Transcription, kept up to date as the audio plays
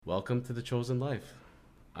welcome to The Chosen Life.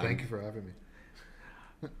 Thank you for having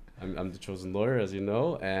me. I'm the chosen lawyer, as you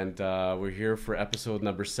know, and we're here for episode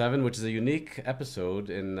number 7, which is a unique episode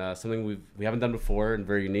and something we haven't done before and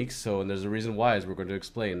very unique. And there's a reason why, as we're going to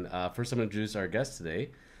explain. First, I'm going to introduce our guest today,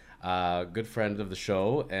 good friend of the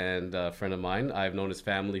show and a friend of mine. I've known his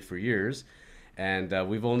family for years, and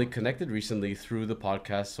we've only connected recently through the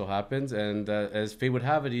podcast, so happens. And as fate would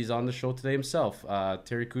have it, he's on the show today himself,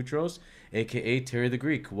 Terry Koutros, aka Terry the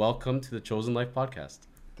Greek. Welcome to the Chosen Life podcast.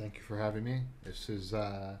 Thank you for having me. This is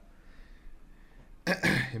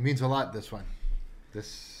it means a lot. This one,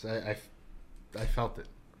 I felt it.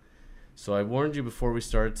 So I warned you before we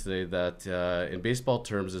started today that in baseball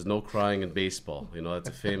terms, there's no crying in baseball. You know, that's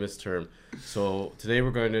a famous term. So today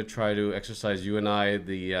we're going to try to exercise, you and I,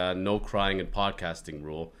 the no crying in podcasting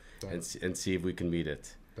rule and see if we can meet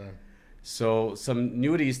it. Done. So some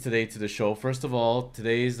newities today to the show. First of all,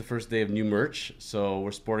 today is the first day of new merch. So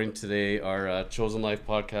we're sporting today our Chosen Life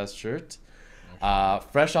podcast shirt.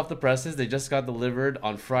 Fresh off the presses. They just got delivered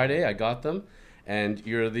on Friday. I got them. And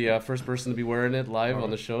you're the first person to be wearing it live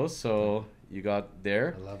on the show. So you got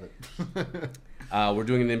there. I love it. We're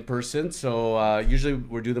doing it in person. So usually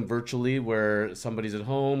we're doing them virtually where somebody's at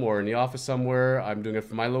home or in the office somewhere. I'm doing it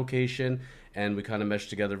from my location. And we kind of meshed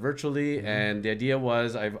together virtually. Mm-hmm. And the idea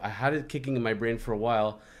was, I had it kicking in my brain for a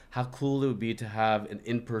while, how cool it would be to have an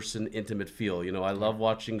in-person intimate feel. You know, I love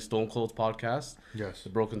watching Stone Cold's podcast, yes, the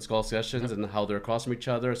Broken Skull Sessions, and how they're across from each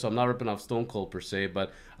other. So I'm not ripping off Stone Cold per se,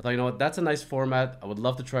 but I thought, you know what, that's a nice format. I would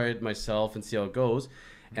love to try it myself and see how it goes.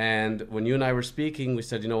 And when you and I were speaking, we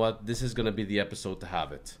said, you know what, this is going to be the episode to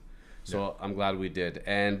have it. So I'm glad we did.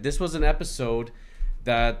 And this was an episode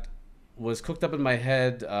that was cooked up in my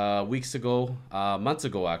head weeks ago, months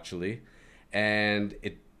ago actually, and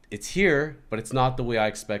it's here, but it's not the way I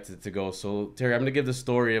expected it to go. So Terry, I'm going to give the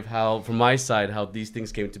story of how, from my side, how these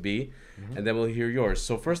things came to be, and then we'll hear yours.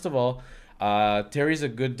 So first of all, Terry's a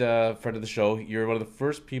good friend of the show. You're one of the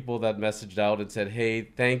first people that messaged out and said, hey,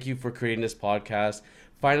 thank you for creating this podcast.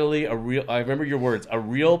 Finally, I remember your words, a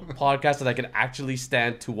real podcast that I can actually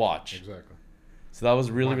stand to watch. Exactly. So that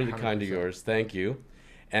was really, really 100%. Kind of yours. Thank you.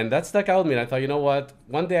 And that stuck out with me. And I thought, you know what?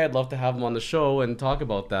 One day I'd love to have him on the show and talk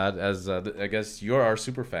about that, as I guess you're our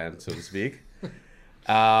super fan, so to speak.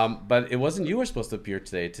 But it wasn't you who were supposed to appear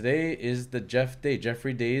today. Today is the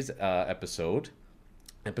Jeffrey Day's episode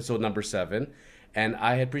number 7. And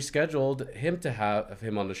I had pre-scheduled him to have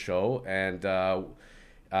him on the show. And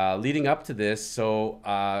leading up to this, so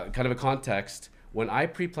kind of a context, when I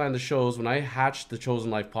pre-planned the shows, when I hatched the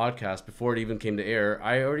Chosen Life podcast before it even came to air,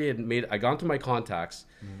 I gone through my contacts,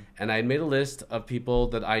 and I had made a list of people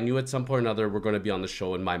that I knew at some point or another were going to be on the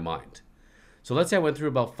show in my mind. So let's say I went through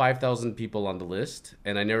about 5,000 people on the list,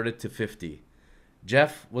 and I narrowed it to 50.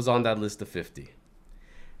 Jeff was on that list of 50.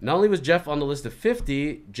 Not only was Jeff on the list of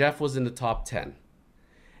 50, Jeff was in the top 10.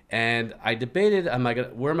 And I debated,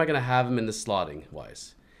 where am I going to have him in the slotting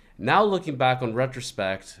wise? Now looking back on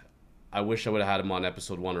retrospect, I wish I would have had him on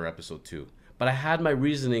episode 1 or episode 2. But I had my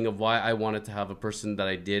reasoning of why I wanted to have a person that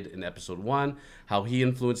I did in episode 1, how he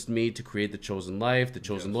influenced me to create The Chosen Life, The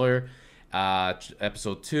Chosen Lawyer.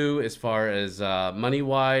 Episode 2, as far as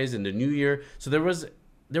money-wise and the new year. So there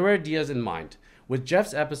were ideas in mind. With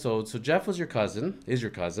Jeff's episode, so Jeff was your cousin,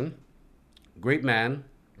 great man,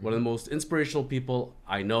 one of the most inspirational people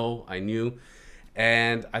I knew.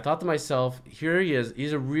 And I thought to myself, here he is.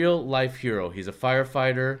 He's a real life hero. He's a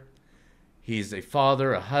firefighter. He's a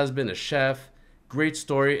father, a husband, a chef. Great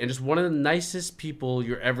story, and just one of the nicest people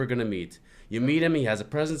you're ever going to meet. You meet him, he has a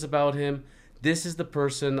presence about him. This is the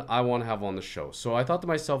person I want to have on the show. So I thought to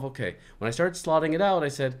myself, okay, when I started slotting it out, I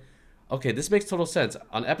said, okay, this makes total sense.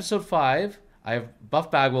 On episode 5, I have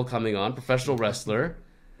Buff Bagwell coming on, professional wrestler,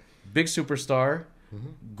 big superstar.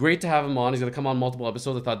 Great to have him on. He's going to come on multiple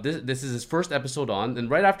episodes. I thought this is his first episode on. And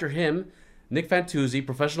right after him, Nick Fantuzzi,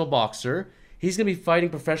 professional boxer. He's going to be fighting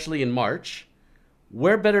professionally in March.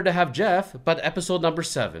 Where better to have Jeff but episode number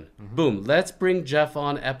 7? Boom. Let's bring Jeff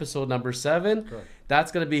on episode number 7. Correct.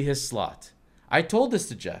 That's going to be his slot. I told this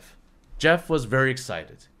to Jeff. Jeff was very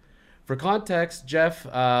excited. For context, Jeff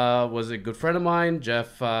was a good friend of mine.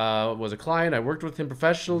 Jeff was a client. I worked with him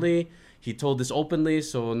professionally. He told this openly,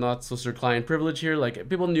 so not solicitor client privilege here. Like,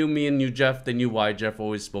 people knew me and knew Jeff. They knew why Jeff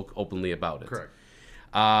always spoke openly about it. Correct.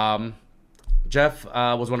 Jeff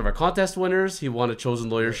was one of our contest winners. He won a Chosen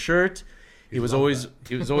Lawyer shirt. He was always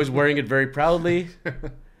wearing it very proudly.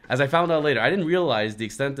 As I found out later, I didn't realize the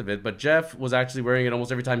extent of it, but Jeff was actually wearing it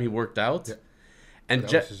almost every time he worked out. Yeah. And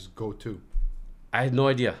that was his go-to. I had no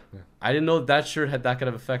idea. Yeah. I didn't know that shirt had that kind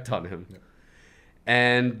of effect on him. Yeah.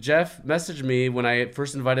 And Jeff messaged me when I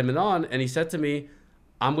first invited him on, and he said to me,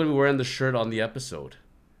 I'm going to be wearing the shirt on the episode.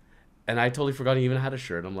 And I totally forgot he even had a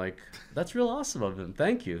shirt. I'm like, that's real awesome of him.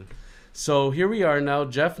 Thank you. So here we are now.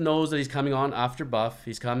 Jeff knows that he's coming on after Buff.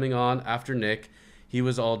 He's coming on after Nick. He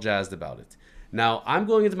was all jazzed about it. Now, I'm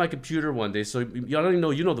going into my computer one day. So I don't even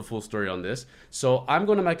know you know the full story on this. So I'm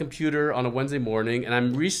going to my computer on a Wednesday morning, and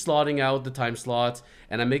I'm reslotting out the time slots,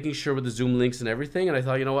 and I'm making sure with the Zoom links and everything. And I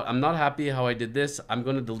thought, you know what? I'm not happy how I did this. I'm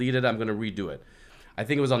going to delete it. I'm going to redo it. I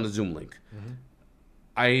think it was on the Zoom link. Mm-hmm.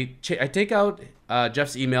 I take out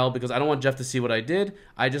Jeff's email because I don't want Jeff to see what I did.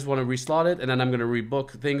 I just want to reslot it, and then I'm going to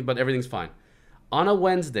rebook things, but everything's fine. On a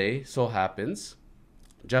Wednesday, so happens,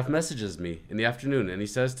 Jeff messages me in the afternoon, and he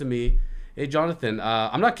says to me, hey, Jonathan,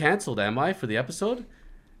 I'm not canceled, am I, for the episode?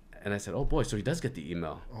 And I said, oh, boy, so he does get the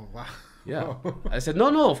email. Oh, wow. Yeah. I said,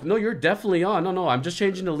 no, you're definitely on. No, I'm just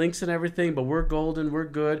changing the links and everything, but we're golden, we're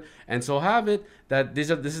good. And so have it that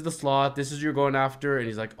this is the slot, this is you're going after. And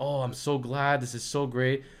he's like, oh, I'm so glad. This is so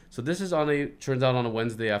great. So this is turns out on a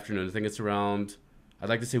Wednesday afternoon. I think it's around, I'd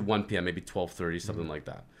like to say 1 p.m., maybe 12:30, something like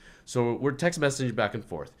that. So we're text messaging back and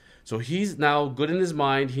forth. So he's now good in his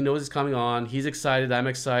mind. He knows it's coming on. He's excited. I'm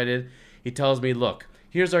excited. He tells me, look,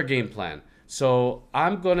 here's our game plan. So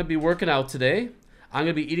I'm going to be working out today. I'm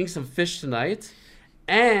going to be eating some fish tonight.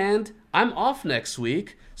 And I'm off next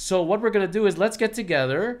week. So what we're going to do is let's get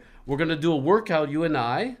together. We're going to do a workout, you and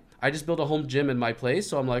I. I just built a home gym in my place.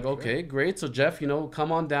 So I'm like, okay, great. So Jeff,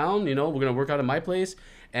 come on down. We're going to work out in my place.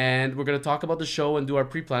 And we're going to talk about the show and do our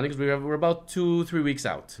pre-planning because we're about 2-3 weeks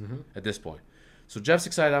out at this point. So Jeff's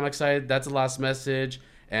excited. I'm excited. That's the last message.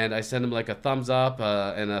 And I send him like a thumbs up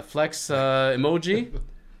and a flex emoji.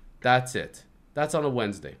 That's it. That's on a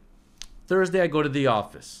Wednesday. Thursday, I go to the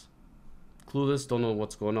office. Clueless, don't know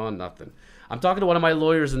what's going on, nothing. I'm talking to one of my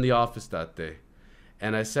lawyers in the office that day.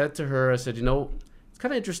 And I said to her, it's kind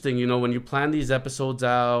of interesting, when you plan these episodes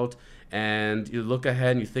out and you look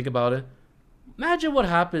ahead and you think about it. Imagine what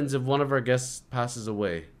happens if one of our guests passes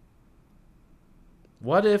away.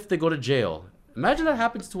 What if they go to jail? Imagine that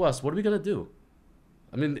happens to us. What are we going to do?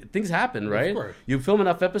 I mean, things happen, right? Of course. You film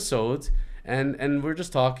enough episodes, and we're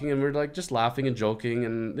just talking, and we're like just laughing and joking,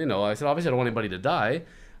 and I said obviously I don't want anybody to die,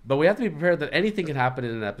 but we have to be prepared that anything can happen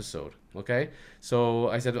in an episode. Okay, so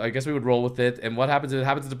I said I guess we would roll with it, and what happens if it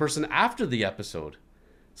happens to the person after the episode? So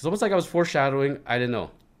it's almost like I was foreshadowing. I didn't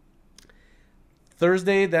know.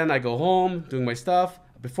 Thursday, then I go home doing my stuff.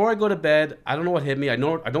 Before I go to bed, I don't know what hit me. I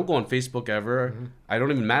don't go on Facebook ever. Mm-hmm. I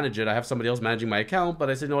don't even manage it. I have somebody else managing my account, but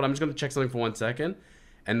I said, you know what? I'm just going to check something for 1 second.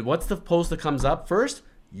 And what's the post that comes up first?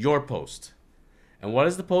 Your post. And what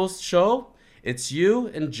does the post show? It's you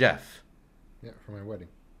and Jeff. Yeah, for my wedding.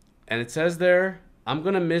 And it says there, I'm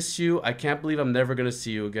going to miss you. I can't believe I'm never going to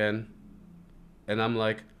see you again. And I'm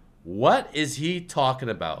like, what is he talking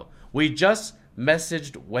about? We just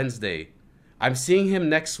messaged Wednesday. I'm seeing him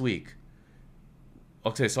next week.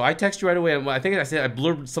 Okay, so I text you right away. And I think I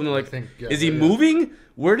blurred something like, is he moving?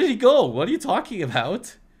 Where did he go? What are you talking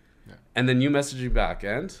about? Yeah. And then you messaged me back,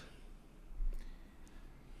 and?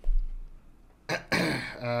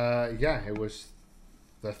 Yeah, it was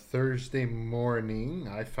the Thursday morning.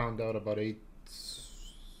 I found out about 8...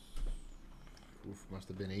 must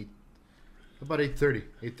have been 8... About 8:30.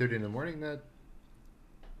 8:30 in the morning, that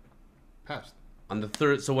passed. On the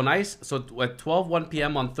third... So at 1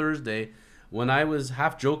 p.m. on Thursday... When I was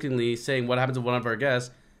half jokingly saying what happened to one of our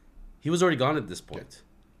guests, he was already gone at this point.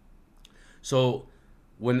 Yeah. So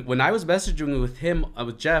when I was messaging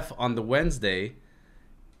with Jeff on the Wednesday,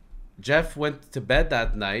 Jeff went to bed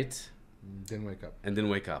that night. Didn't wake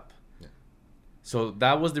up. Yeah. So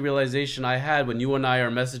that was the realization I had when you and I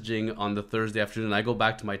are messaging on the Thursday afternoon. I go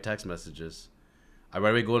back to my text messages. I right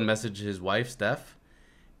away go and message his wife, Steph,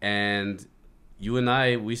 and you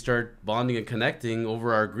and we start bonding and connecting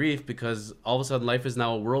over our grief because all of a sudden life is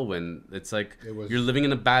now a whirlwind. It's like you're living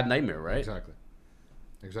in a bad nightmare, right?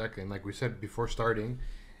 Exactly. And like we said before starting,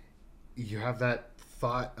 you have that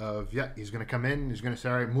thought of, yeah, he's going to come in, he's going to say,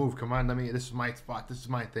 all right, move, come on, this is my spot, this is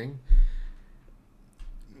my thing.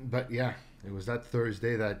 But yeah, it was that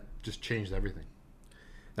Thursday that just changed everything.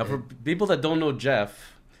 Now, for people that don't know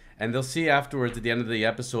Jeff, and they'll see afterwards at the end of the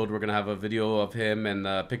episode, we're going to have a video of him and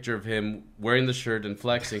a picture of him wearing the shirt and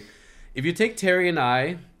flexing. If you take Terry and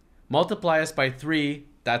I, multiply us by 3,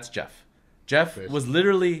 that's Jeff. Jeff was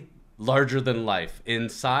literally larger than life in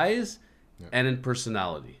size and in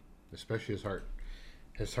personality. Especially his heart.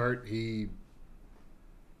 His heart, you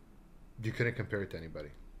couldn't compare it to anybody.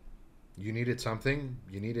 You needed something.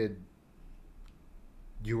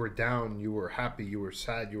 You were down, you were happy, you were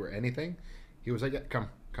sad, you were anything. He was like, yeah,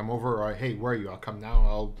 come over, or hey, where are you? I'll come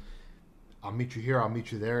now. I'll meet you here. I'll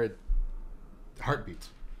meet you there.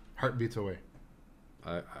 Heartbeats away.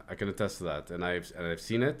 I can attest to that, and I've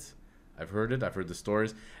seen it, I've heard it, I've heard the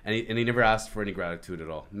stories, and he never asked for any gratitude at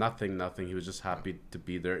all. Nothing. He was just happy to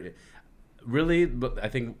be there. Really, but I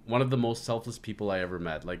think one of the most selfless people I ever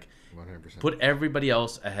met. Like, 100%. put everybody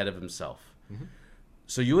else ahead of himself. Mm-hmm.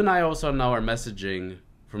 So you and I also now are messaging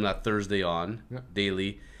from that Thursday on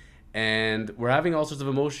daily, and we're having all sorts of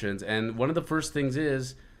emotions. And one of the first things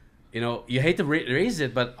is, you hate to raise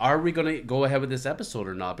it, but are we going to go ahead with this episode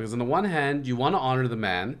or not? Because on the one hand, you want to honor the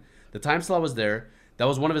man. The time slot was there. That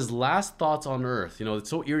was one of his last thoughts on earth. It's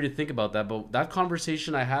so eerie to think about that, but that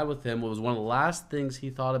conversation I had with him was one of the last things he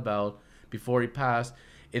thought about before he passed.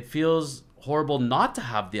 It feels horrible not to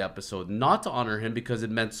have the episode, not to honor him because it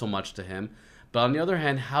meant so much to him. But on the other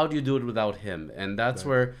hand, how do you do it without him? And that's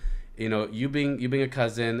where, you being a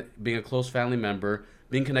cousin, being a close family member,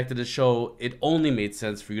 being connected to the show, it only made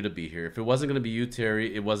sense for you to be here. If it wasn't going to be you,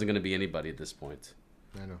 Terry, it wasn't going to be anybody at this point.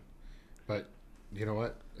 I know. But you know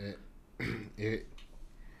what?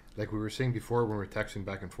 Like we were saying before when we were texting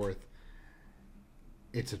back and forth,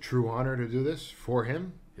 it's a true honor to do this for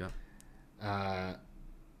him. Yeah.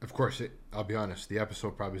 Of course, I'll be honest, the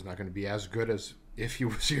episode probably is not going to be as good as if he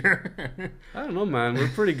was here. I don't know, man. We're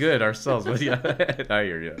pretty good ourselves. But yeah, I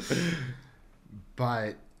hear you.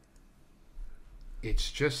 But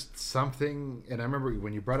it's just something, and I remember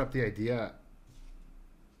when you brought up the idea,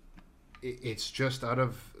 it's just out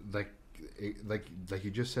of like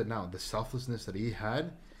you just said now, the selflessness that he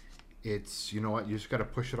had. It's, you know what, you just got to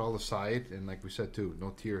push it all aside, and like we said too, no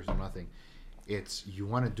tears, no nothing. It's, you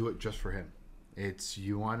want to do it just for him. It's,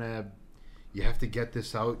 you have to get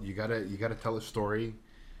this out. You gotta tell a story,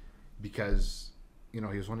 because he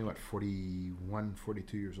was only 41,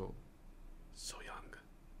 42 years old.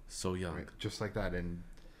 So young, right? Just like that. And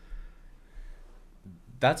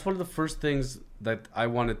that's one of the first things that I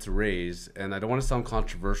wanted to raise, and I don't want to sound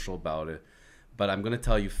controversial about it, but I'm going to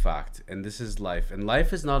tell you fact, and this is life. And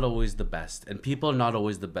life is not always the best, and people are not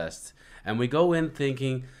always the best. And we go in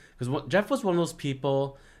thinking, because Jeff was one of those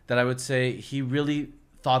people that I would say he really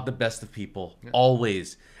thought the best of people,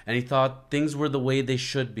 always. And he thought things were the way they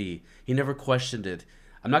should be. He never questioned it.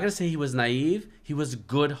 I'm not going to say he was naive. He was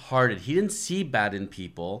good-hearted. He didn't see bad in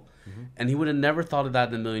people, and he would have never thought of that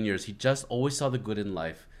in a million years. He just always saw the good in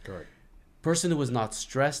life. Correct. Person who was not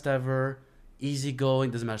stressed ever,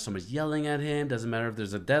 easygoing, doesn't matter if somebody's yelling at him, doesn't matter if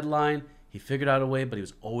there's a deadline. He figured out a way, but he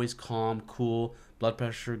was always calm, cool, blood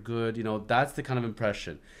pressure good. That's the kind of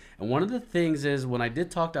impression. And one of the things is, when I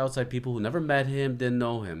did talk to outside people who never met him, didn't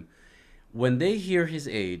know him, when they hear his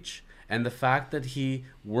age and the fact that he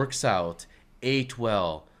works out, ate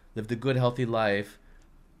well, lived a good, healthy life,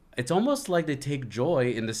 it's almost like they take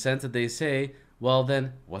joy in the sense that they say, well,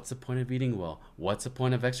 then what's the point of eating well? What's the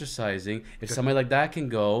point of exercising if somebody like that can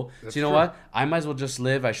go? So you know what? I might as well just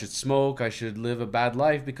live. I should smoke. I should live a bad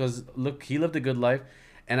life because, look, he lived a good life.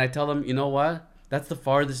 And I tell them, you know what? That's the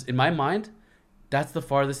farthest, in my mind, that's the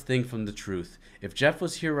farthest thing from the truth. If Jeff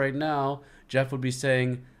was here right now, Jeff would be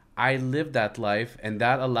saying, I lived that life, and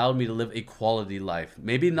that allowed me to live a quality life.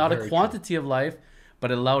 Maybe not a quantity of life,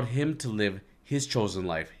 but it allowed him to live his chosen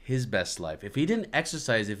life, his best life. If he didn't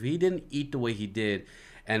exercise, if he didn't eat the way he did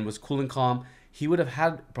and was cool and calm, he would have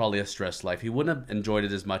had probably a stressed life. He wouldn't have enjoyed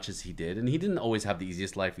it as much as he did. And he didn't always have the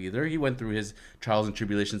easiest life either. He went through his trials and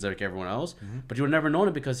tribulations like everyone else. But you would have never known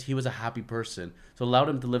it because he was a happy person. So it allowed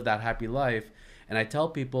him to live that happy life. And I tell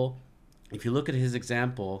people, if you look at his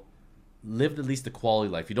example, lived at least a quality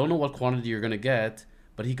life. You don't know what quantity you're going to get,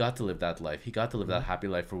 but he got to live that life. He got to live that happy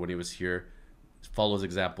life for when he was here. Follow his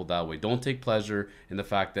example that way. Don't take pleasure in the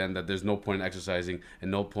fact then that there's no point in exercising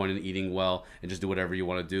and no point in eating well and just do whatever you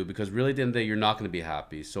want to do, because really at the end of the day, you're not going to be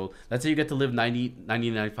happy. So let's say you get to live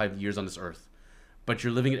 95 years on this earth, but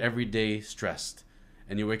you're living it every day stressed,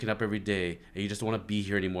 and you're waking up every day and you just don't want to be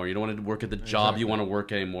here anymore. You don't want to work at the job you want to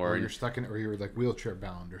work anymore. Or you're stuck in, or you're like wheelchair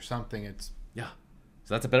bound or something. It's so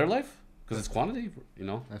that's a better life because it's quantity.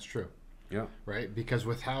 That's true. Yeah. Right. Because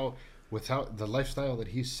with how the lifestyle that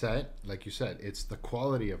he's set, like you said, it's the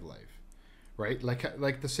quality of life, right?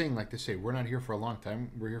 Like the saying, like they say, we're not here for a long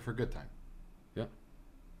time. We're here for a good time. Yeah.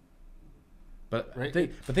 But right?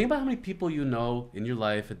 think about how many people you know in your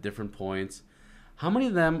life at different points. How many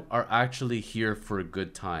of them are actually here for a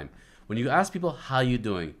good time? When you ask people, how you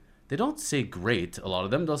doing? They don't say great. A lot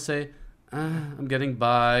of them, they'll say, I'm getting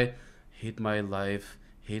by, hate my life,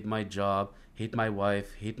 hate my job, hate my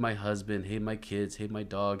wife, hate my husband, hate my kids, hate my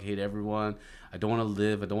dog, hate everyone. I don't want to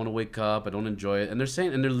live. I don't want to wake up. I don't enjoy it. And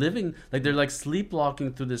they're living, like they're like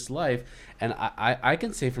sleepwalking through this life. And I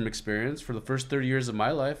can say from experience, for the first 30 years of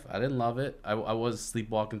my life, I didn't love it. I was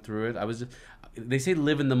sleepwalking through it. They say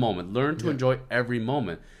live in the moment, learn to enjoy every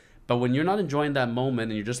moment. But when you're not enjoying that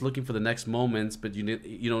moment and you're just looking for the next moments, but even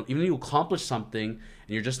you accomplish something and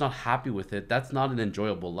you're just not happy with it, that's not an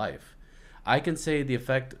enjoyable life. I can say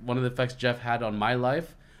one of the effects Jeff had on my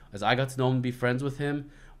life, as I got to know him and be friends with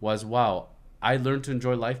him, was wow, I learned to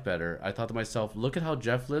enjoy life better. I thought to myself, look at how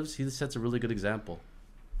Jeff lives. He sets a really good example.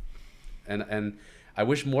 And I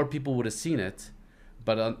wish more people would have seen it.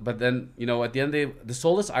 But then, at the end of the day, the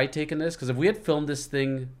solace I take in this, because if we had filmed this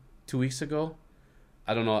thing 2 weeks ago,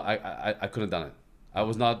 I don't know, I couldn't have done it. I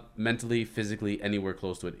was not mentally, physically anywhere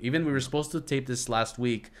close to it. Even we were supposed to tape this last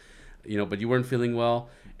week, but you weren't feeling well.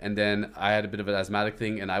 And then I had a bit of an asthmatic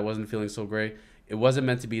thing and I wasn't feeling so great. It wasn't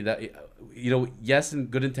meant to be that, yes, in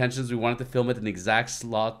good intentions, we wanted to film it in the exact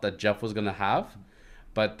slot that Jeff was going to have.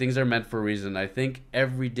 But things are meant for a reason. I think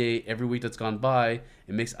every day, every week that's gone by,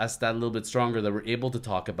 it makes us that little bit stronger that we're able to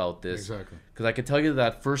talk about this. Exactly. Because I can tell you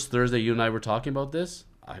that first Thursday you and I were talking about this,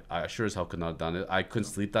 I sure as hell could not have done it. I couldn't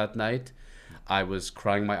sleep that night. I was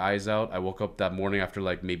crying my eyes out. I woke up that morning after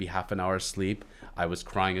like maybe half an hour's sleep. I was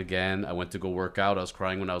crying again. I went to go work out. I was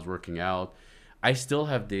crying when I was working out. I still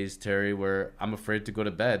have days, Terry, where I'm afraid to go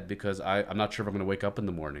to bed because I'm not sure if I'm going to wake up in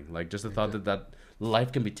the morning. Like just the thought that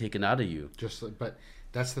life can be taken out of you. But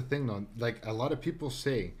that's the thing, though. Like a lot of people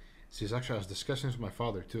say, actually I was discussing this with my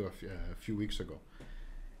father too a few weeks ago,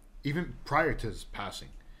 even prior to his passing.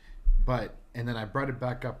 And then I brought it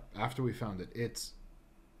back up after we found it.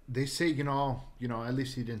 They say, at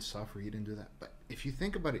least he didn't suffer, he didn't do that. But if you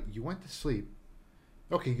think about it, you went to sleep.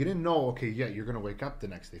 Okay, you didn't know. Okay, yeah, you're gonna wake up the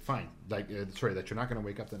next day. Fine. That you're not gonna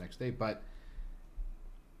wake up the next day. But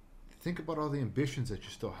think about all the ambitions that you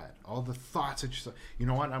still had, all the thoughts that you still. You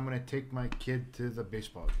know what? I'm gonna take my kid to the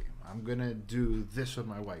baseball game. I'm gonna do this with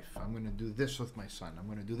my wife. I'm gonna do this with my son. I'm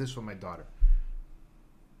gonna do this with my daughter.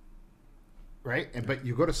 Right? But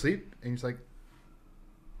you go to sleep and it's like,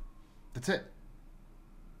 that's it.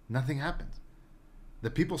 Nothing happens.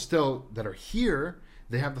 The people still that are here,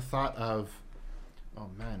 they have the thought of, oh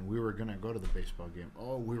man, we were gonna go to the baseball game.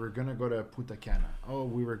 Oh, we were gonna go to Punta Cana. Oh,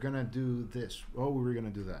 we were gonna do this. Oh, we were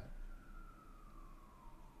gonna do that.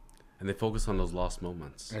 And they focus on those lost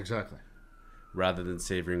moments. Exactly. Rather than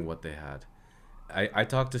savoring what they had. I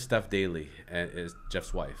talked to Steph Daly, is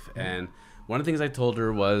Jeff's wife, and one of the things I told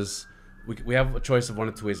her was, we have a choice of one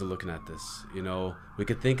of two ways of looking at this. We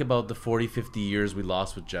could think about the 40, 50 years we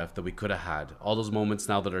lost with Jeff that we could have had. All those moments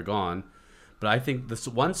now that are gone. But I think the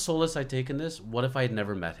one solace I take in this, what if I had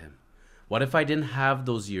never met him? What if I didn't have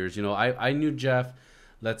those years? I knew Jeff,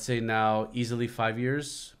 let's say now, easily 5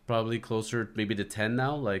 years, probably closer maybe to 10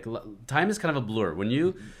 now. Like, time is kind of a blur. When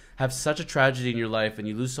you have such a tragedy in your life and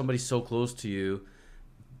you lose somebody so close to you,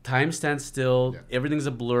 time stands still. Yeah. Everything's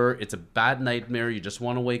a blur. It's a bad nightmare. You just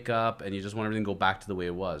want to wake up and you just want everything to go back to the way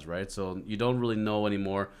it was, right? So you don't really know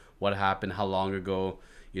anymore what happened, how long ago.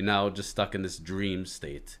 You're now just stuck in this dream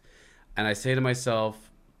state. And I say to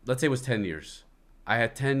myself, let's say it was 10 years. I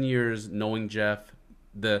had 10 years knowing Jeff,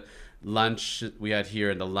 the lunch we had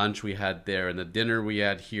here and the lunch we had there and the dinner we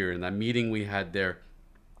had here and that meeting we had there.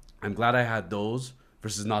 I'm glad I had those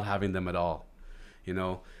versus not having them at all.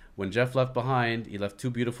 When Jeff left behind, he left 2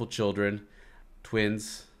 beautiful children,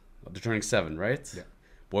 twins. They're turning 7, right? Yeah.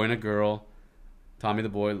 Boy and a girl. Tommy the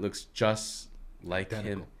boy looks just like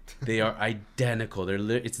him. They are identical.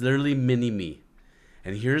 It's literally mini-me.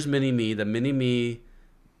 And here's mini-me. The mini-me,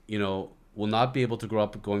 will not be able to grow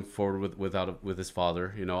up going forward with his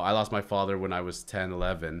father. I lost my father when I was 10,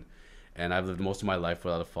 11, and I've lived most of my life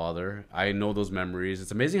without a father. I know those memories.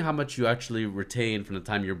 It's amazing how much you actually retain from the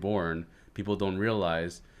time you're born. People don't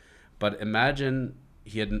realize. But imagine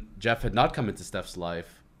Jeff had not come into Steph's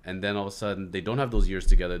life, and then all of a sudden they don't have those years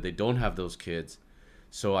together. They don't have those kids.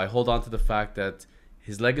 So I hold on to the fact that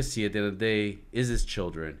his legacy at the end of the day is his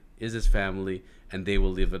children, is his family, and they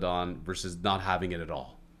will live it on versus not having it at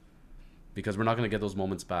all. Because we're not going to get those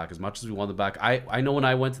moments back as much as we want them back. I know when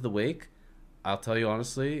I went to the wake, I'll tell you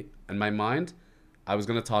honestly, in my mind, I was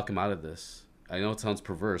going to talk him out of this. I know it sounds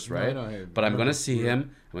perverse, right? No, but I'm going to see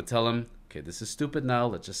him. I'm going to tell him, okay, this is stupid now.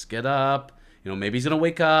 Let's just get up. Maybe he's going to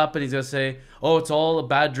wake up and he's going to say, oh, it's all a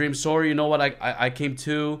bad dream. Sorry, you know what? I came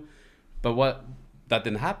to. But that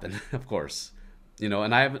didn't happen, of course.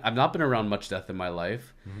 And I've not been around much death in my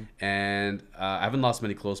life. Mm-hmm. And I haven't lost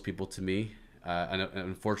many close people to me in an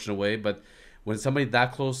unfortunate way. But when somebody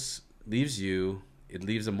that close leaves you, it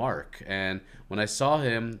leaves a mark. And when I saw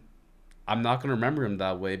him, I'm not going to remember him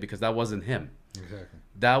that way because that wasn't him. Exactly.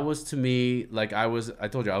 That was to me like I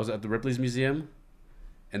told you I was at the Ripley's Museum,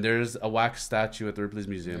 and there's a wax statue at the Ripley's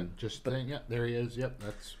Museum. Yeah, there he is. Yep,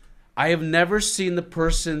 that's. I have never seen the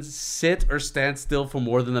person sit or stand still for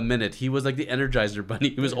more than a minute. He was like the Energizer Bunny.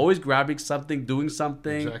 He was always grabbing something, doing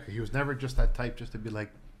something. Exactly. He was never just that type just to be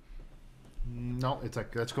like, no, it's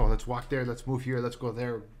like, let's go, let's walk there, let's move here, let's go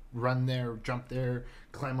there, run there, jump there,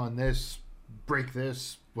 climb on this, break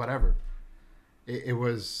this, whatever. It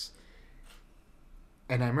was,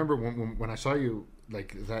 and I remember when I saw you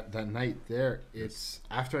like that night there, it's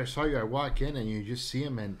after I saw you, I walk in and you just see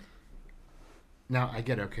him, and now I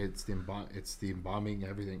get it, okay, it's the embalming,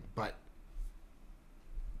 everything, but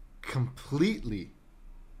it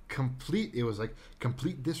was like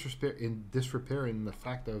complete disrepair in the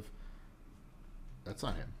fact of, that's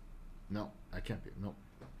not him. No, I can't be. No.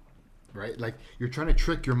 Right? Like, you're trying to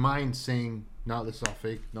trick your mind saying, no, this is all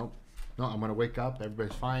fake. Nope. No, I'm going to wake up.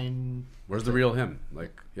 Everybody's fine. Where's the real him?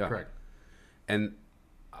 Like, yeah. Correct. And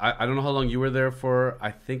I don't know how long you were there for.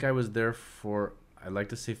 I think I was there for, I'd like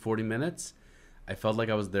to say 40 minutes. I felt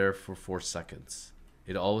like I was there for 4 seconds.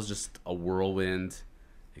 It all was just a whirlwind.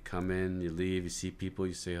 You come in, you leave, you see people,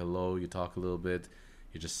 you say hello, you talk a little bit.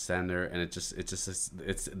 You just stand there, and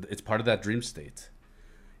it's part of that dream state,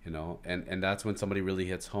 you know. And that's when somebody really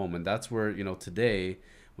hits home, and that's where, you know, today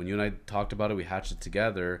when you and I talked about it, we hatched it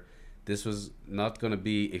together. This was not going to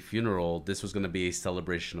be a funeral. This was going to be a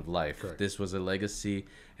celebration of life. Correct. This was a legacy,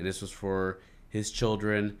 and this was for his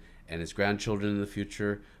children and his grandchildren in the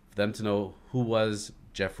future, for them to know who was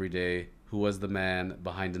Jeffrey Day, who was the man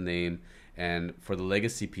behind the name. And for the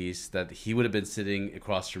legacy piece, that he would have been sitting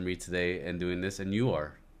across from me today and doing this, and you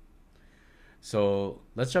are. So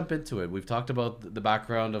let's jump into it. We've talked about the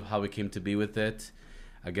background of how we came to be with it.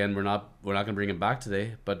 Again, we're not going to bring him back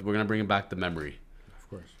today, but we're going to bring him back the memory. Of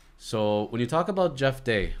course. So when you talk about Jeff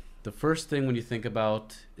Day, the first thing when you think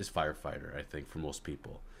about is firefighter, I think, for most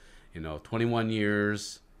people. You know, 21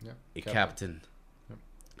 years, Yeah. a captain. Yep.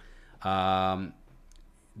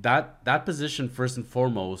 That position, first and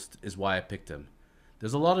foremost, is why I picked him.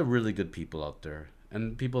 There's a lot of really good people out there,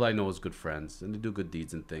 and people I know as good friends, and they do good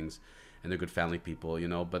deeds and things, and they're good family people, you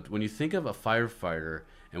know. But when you think of a firefighter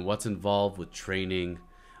and what's involved with training,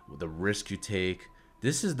 with the risk you take,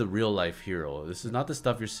 this is the real life hero. This is not the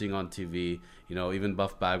stuff you're seeing on TV. You know, even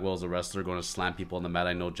Buff Bagwell's a wrestler going to slam people on the mat.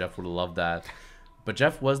 I know Jeff would have loved that. But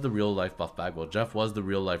Jeff was the real life Buff Bagwell. Jeff was the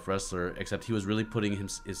real life wrestler, except he was really putting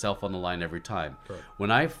himself on the line every time. Correct.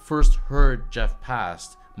 When I first heard Jeff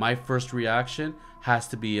passed, my first reaction has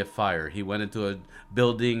to be a fire. He went into a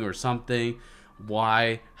building or something.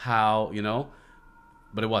 Why? How? You know?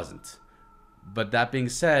 But it wasn't. But that being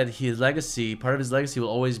said, his legacy, part of his legacy will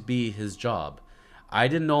always be his job. I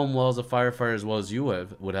didn't know him well as a firefighter as well as you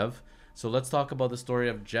would have. So let's talk about the story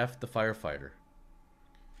of Jeff the firefighter.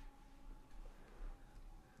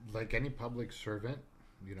 Like any public servant,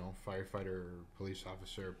 you know, firefighter, police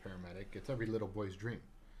officer, paramedic, it's every little boy's dream.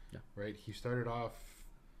 Yeah. Right? He started off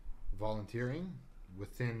volunteering.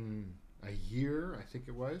 Within a year, I think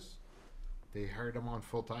it was, they hired him on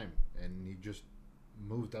full time, and he just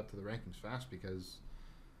moved up to the rankings fast because,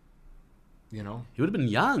 you know, He would have been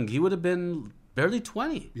young. He would have been barely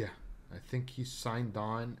 20. yeah, I think he signed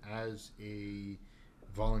on as a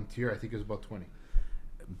volunteer. I think it was about 20.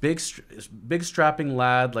 Big strapping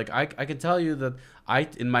lad. Like I can tell you that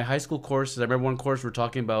in my high school courses, I remember one course we're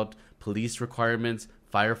talking about police requirements,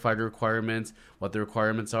 firefighter requirements, what the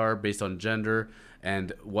requirements are based on gender,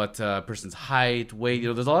 and what a person's height, weight. You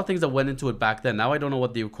know, there's a lot of things that went into it back then. Now I don't know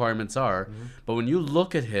what the requirements are, but when you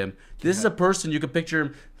look at him, this is a person you could picture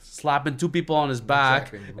him slapping 2 people on his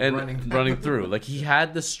back and running through. Like, he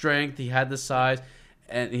had the strength, he had the size,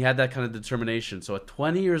 and he had that kind of determination. So at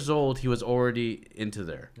 20 years old, he was already into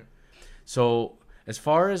there. Yeah. So as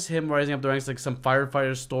far as him rising up the ranks, like some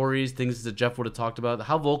firefighter stories, things that Jeff would have talked about,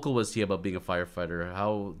 how vocal was he about being a firefighter?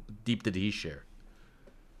 How deep did he share?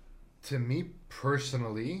 To me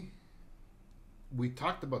personally, we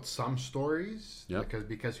talked about some stories,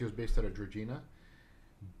 because he was based out of Georgina,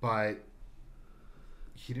 but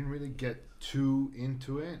he didn't really get too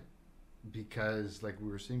into it because, like we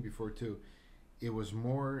were saying before too, it was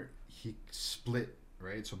more he split,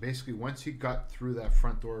 right? So basically, once he got through that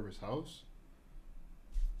front door of his house,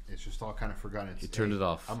 it's just all kind of forgotten. He turned it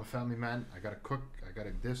off. I'm a family man. I gotta cook. I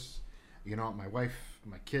gotta this. You know, my wife,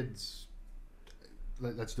 my kids.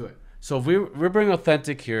 Let's do it. So if we're being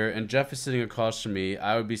authentic here, and Jeff is sitting across from me,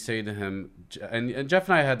 I would be saying to him, and Jeff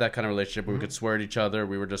and I had that kind of relationship where we could swear at each other.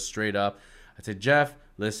 We were just straight up. I'd say, Jeff,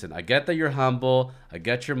 listen, I get that you're humble. I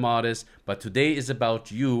get you're modest. But today is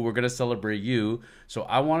about you. We're going to celebrate you. So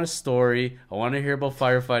I want a story. I want to hear about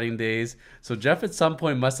firefighting days. So Jeff at some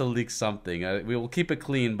point must have leaked something. We will keep it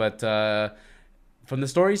clean. But from the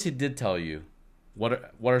stories he did tell you,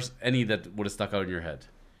 what are any that would have stuck out in your head?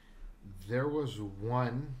 There was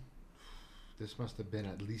one. This must have been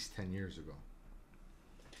at least 10 years ago.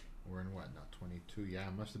 We're in what now? 22. Yeah,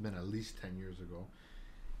 it must have been at least 10 years ago.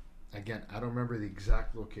 Again, I don't remember the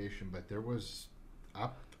exact location, but there was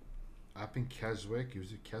up in Keswick.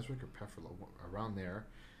 Was it Keswick or Pefferlo? Around there,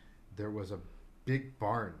 there was a big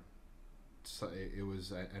barn. So it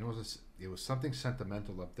was. I know it was something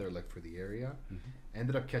sentimental up there, like for the area. Mm-hmm.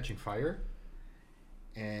 Ended up catching fire,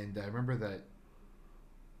 and I remember that.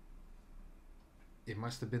 It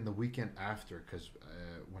must have been the weekend after, because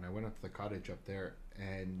when I went up to the cottage up there,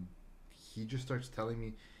 and he just starts telling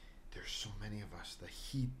me, "There's so many of us. The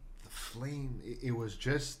heat, the flame. It was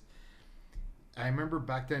just." I remember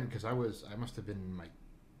back then, because I must have been in my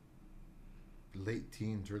late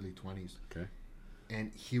teens, early 20s. Okay.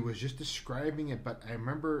 And he was just describing it, but I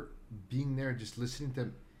remember being there, just listening to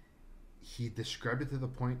him. He described it to the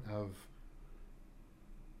point of,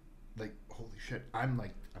 like, holy shit! I'm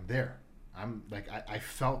there. I'm like, I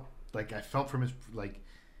felt from his, like,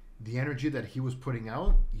 the energy that he was putting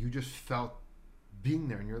out. You just felt being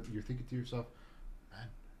there, and you're thinking to yourself, man,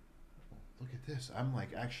 look at this. I'm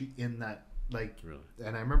like actually in that, like, really.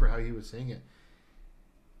 And I remember how he was saying it.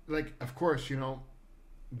 Like, of course,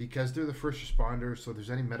 because they're the first responders, so if there's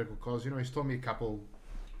any medical calls, he's told me a couple,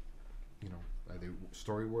 are they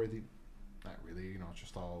story worthy? Not really, it's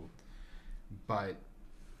just all. But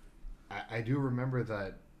I do remember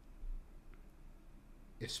that.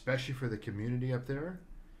 Especially for the community up there,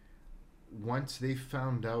 once they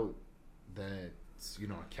found out that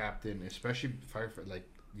a captain, especially firefighter, like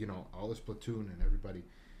all this platoon and everybody.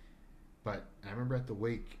 But I remember at the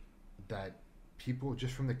wake that people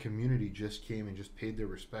just from the community just came and just paid their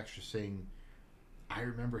respects, just saying, I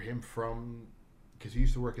remember him from, because he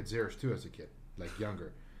used to work at Zares too as a kid, like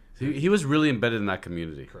younger. He was really embedded in that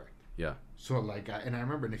community. Correct. Yeah. So and I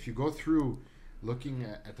remember, and if you go through. Looking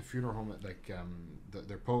at the funeral home, at like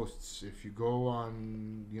their posts, if you go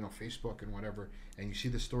on Facebook and whatever, and you see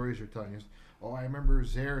the stories they're telling us, I remember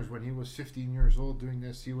Zares when he was 15 years old doing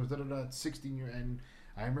this. He was 16 years, and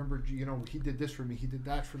I remember he did this for me, he did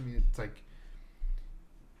that for me. It's like,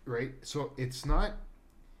 right? So it's not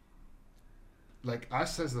like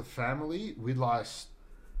us as a family. We lost.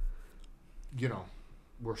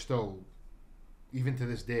 We're still, even to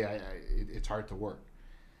this day, it's hard to work.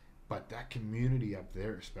 But that community up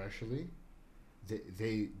there, especially,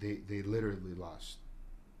 they literally lost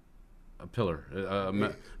a pillar.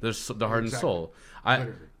 There's the heart and soul. I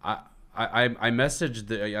messaged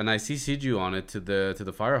and I CC'd you on it to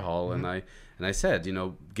the fire hall, mm-hmm. and I said,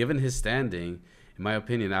 given his standing, in my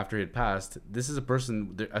opinion, after he had passed, this is a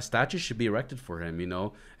person. A statue should be erected for him.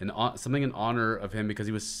 And something in honor of him, because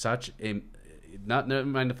he was such a. Never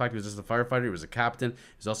mind the fact he was just a firefighter, he was a captain,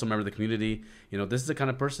 he's also a member of the community. This is the kind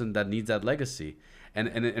of person that needs that legacy.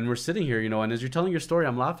 And we're sitting here, and as you're telling your story,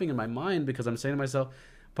 I'm laughing in my mind, because I'm saying to myself,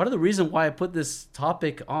 part of the reason why I put this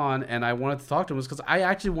topic on and I wanted to talk to him was because I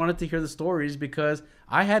actually wanted to hear the stories, because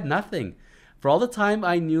I had nothing. For all the time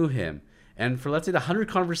I knew him, and for, let's say, the 100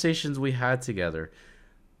 conversations we had together,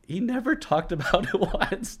 he never talked about it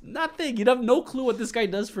once. Nothing. You'd have no clue what this guy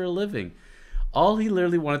does for a living. All he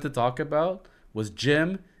literally wanted to talk about was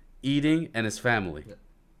gym, eating, and his family,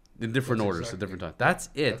 in different orders at different times. That's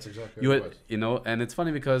it. That's exactly what it was. And it's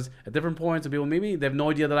funny because at different points, people maybe they have no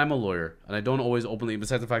idea that I'm a lawyer, and I don't always openly,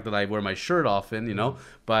 besides the fact that I wear my shirt often,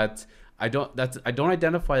 but I don't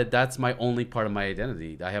identify that that's my only part of my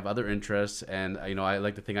identity. I have other interests, and I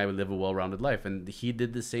like to think I would live a well-rounded life, and he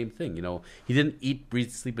did the same thing. He didn't eat,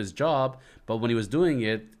 breathe, sleep his job, but when he was doing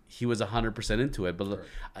it, he was 100% into it. But sure.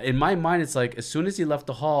 In my mind, it's like as soon as he left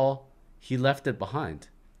the hall, he left it behind.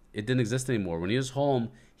 It didn't exist anymore. When he was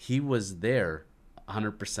home, he was there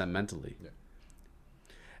 100% mentally. Yeah.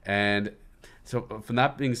 And so from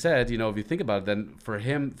that being said, if you think about it, then for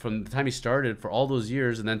him, from the time he started, for all those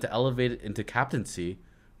years, and then to elevate it into captaincy,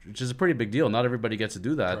 which is a pretty big deal. Not everybody gets to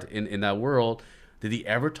do that. Sure. in that world. Did he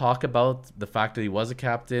ever talk about the fact that he was a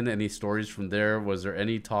captain? Any stories from there? Was there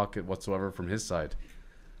any talk whatsoever from his side?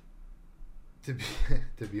 To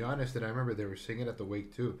be honest, and I remember they were singing at the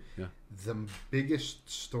wake too. Yeah. The biggest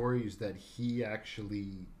stories that he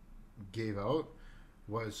actually gave out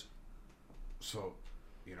was,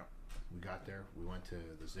 we got there, we went to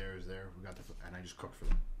the Zares there, and I just cooked for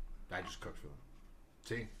them.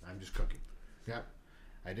 See, I'm just cooking. Yeah,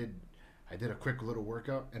 I did a quick little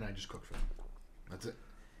workout, and I just cooked for them. That's it,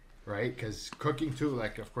 right? Because cooking too,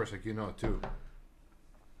 like of course, like too,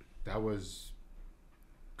 that was.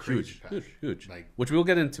 Huge. Like, which we'll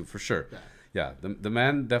get into for sure. Yeah. Yeah, the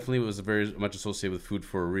man definitely was very much associated with food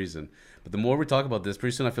for a reason. But the more we talk about this,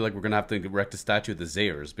 pretty soon I feel like we're gonna have to erect a statue of the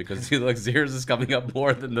Zayers because like Zayers is coming up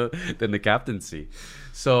more than the captaincy.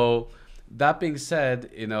 So that being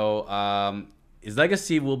said, his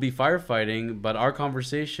legacy will be firefighting, but our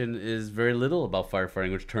conversation is very little about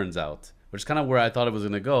firefighting, which is kind of where I thought it was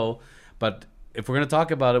gonna go. But if we're going to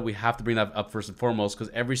talk about it, we have to bring that up first and foremost because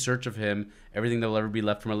every search of him, everything that will ever be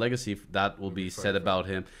left from a legacy, that will be said about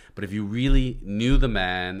him. But if you really knew the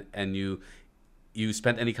man and you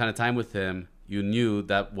spent any kind of time with him, you knew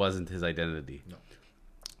that wasn't his identity. No.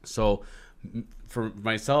 So for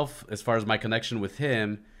myself, as far as my connection with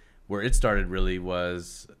him, where it started really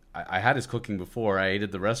was I had his cooking before. I ate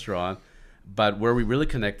at the restaurant. But where we really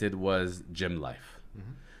connected was gym life.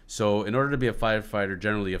 Mm-hmm. So in order to be a firefighter,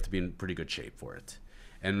 generally you have to be in pretty good shape for it.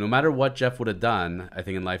 And no matter what Jeff would have done, I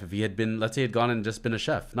think in life, if he had been, let's say, he had gone and just been a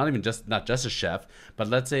chef, not just a chef, but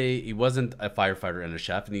let's say he wasn't a firefighter and a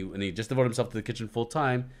chef, and he just devoted himself to the kitchen full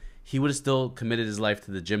time, he would have still committed his life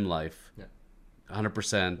to the gym life,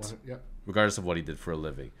 100%, regardless of what he did for a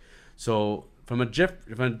living. So from a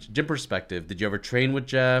gym perspective, did you ever train with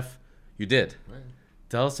Jeff? You did. Right.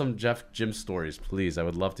 Tell us some Jeff gym stories, please. I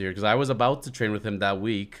would love to hear, because I was about to train with him that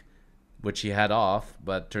week, which he had off,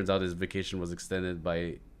 but turns out his vacation was extended by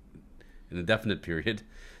an indefinite period.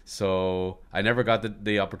 So I never got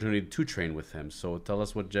the opportunity to train with him. So tell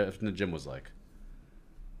us what Jeff in the gym was like.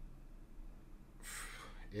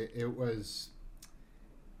 It was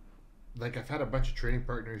like I've had a bunch of training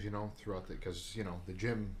partners, throughout because the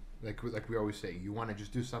gym, like we always say, you want to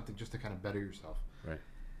just do something just to kind of better yourself. Right.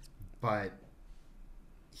 But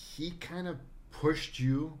he kind of pushed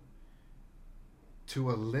you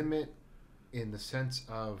to a limit in the sense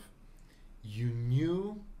of you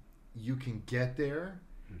knew you can get there,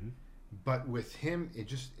 mm-hmm. but with him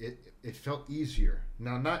it felt easier.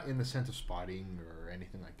 Now, not in the sense of spotting or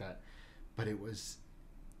anything like that, but it was,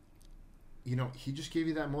 he just gave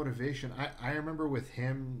you that motivation. I remember with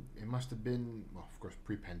him, it must have been, well, of course,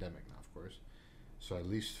 pre-pandemic now, of course, so at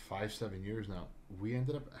least 5-7 years now. We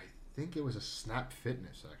ended up, I think it was a Snap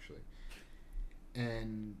Fitness actually,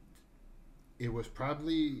 and it was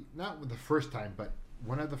probably not the first time, but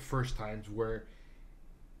one of the first times where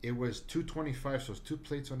it was 225, so it's 2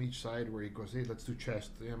 plates on each side, where he goes, hey, let's do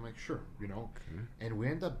chest. And I'm like, sure, Okay. And we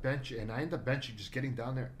end up benching, and I end up benching, just getting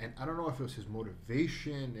down there. And I don't know if it was his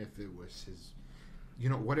motivation, if it was his,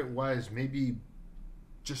 what it was, maybe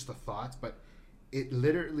just the thoughts, but it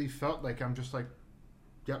literally felt like I'm just like,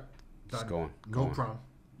 yep, done. Just going. No problem.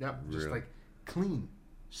 Yep, really? Just like clean,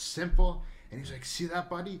 simple. And he's like, see that,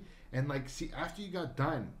 buddy? And like, see, after you got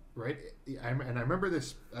done, right? I remember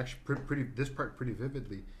this actually this part pretty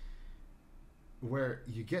vividly, where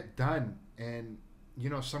you get done, and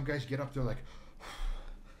some guys get up there like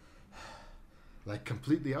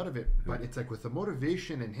completely out of it, but it's like with the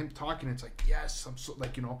motivation and him talking, it's like, yes, I'm so,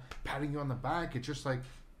 like, patting you on the back. It's just like,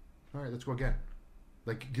 all right, let's go again.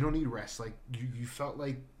 Like, you don't need rest. Like you felt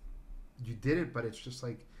like you did it, but it's just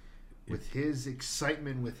like with his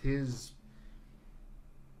excitement, with his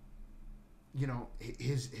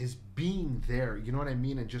his being there, you know what I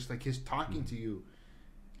mean, and just like his talking to you,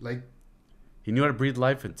 like he knew how to breathe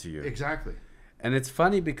life into you. Exactly. And it's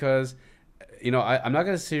funny because I'm not going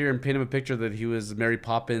to sit here and paint him a picture that he was Mary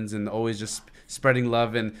Poppins and always just spreading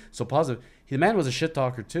love and so positive. The man was a shit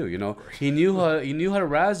talker too. He knew how to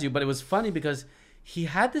razz you, but it was funny because he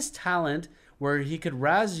had this talent where he could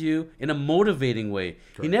razz you in a motivating way.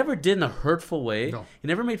 Correct. He never did in a hurtful way. No. He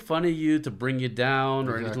never made fun of you to bring you down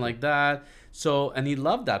or anything like that. So, and he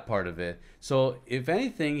loved that part of it. So, if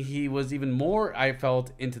anything, he was even more, I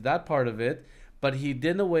felt, into that part of it. But he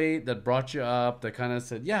did in a way that brought you up, that kind of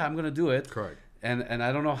said, yeah, I'm going to do it. Correct. And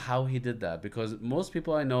I don't know how he did that, because most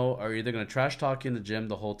people I know are either going to trash talk you in the gym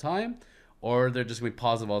the whole time, or they're just going to be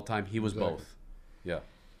positive all the time. He was both. Yeah.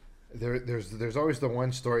 There's always the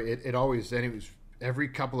one story. It always, and it was every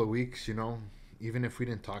couple of weeks, even if we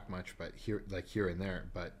didn't talk much, but here and there,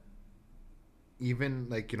 but even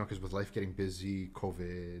like, because with life getting busy,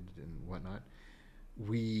 COVID and whatnot,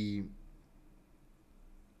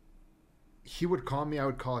 he would call me, I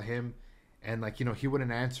would call him, and like, he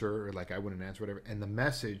wouldn't answer, or like I wouldn't answer, whatever. And the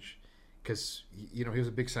message, because he was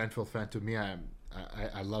a big Seinfeld fan to me. I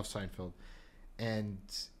love Seinfeld. And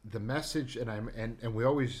the message, and we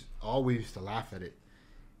always used to laugh at it.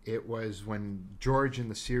 It was when George in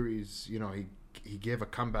the series, he gave a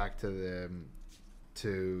comeback to the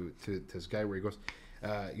to this guy where he goes,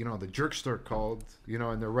 the jerkster called,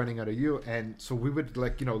 and they're running out of you, and so we would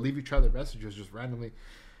like leave each other messages just randomly.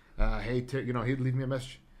 Hey, he'd leave me a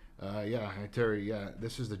message. Yeah, hi Terry. Yeah,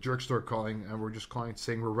 this is the jerk store calling, and we're just calling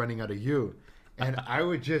saying we're running out of you. And I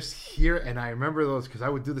would just hear, and I remember those because I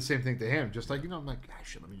would do the same thing to him. Just like, I'm like,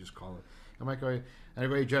 shit, let me just call him. I'm like, and I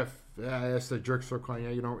go, hey, Jeff, that's the jerk store calling.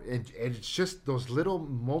 Yeah, and it's just those little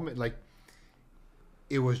moments, like,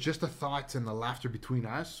 it was just the thoughts and the laughter between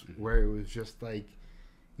us where it was just like,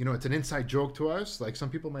 it's an inside joke to us. Like, some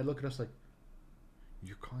people might look at us like,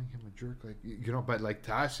 you're calling him a jerk? Like, but like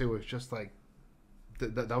to us, it was just like,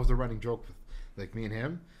 that was the running joke with like me and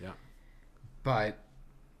him. Yeah. But,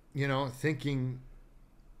 thinking,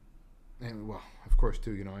 and well, of course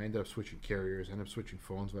too, I ended up switching carriers, ended up switching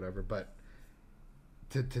phones, whatever. But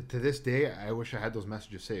to this day, I wish I had those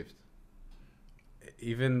messages saved.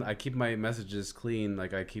 Even I keep my messages clean.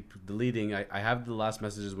 Like, I keep deleting. I have the last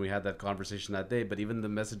messages when we had that conversation that day, but even the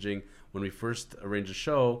messaging when we first arranged a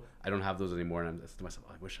show, I don't have those anymore. And I'm to myself,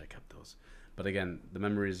 I wish I kept those. But again, the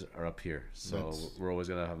memories are up here, so we're always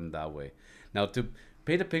gonna have them that way. Now, to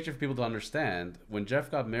paint a picture for people to understand, when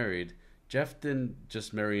Jeff got married, Jeff didn't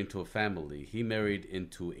just marry into a family. He married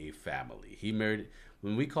into a family. He married.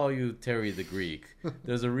 When we call you Terry the Greek,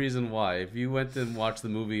 there's a reason why. If you went and watched the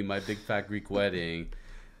movie My Big Fat Greek Wedding,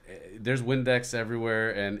 there's Windex everywhere,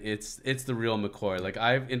 and it's the real McCoy. Like,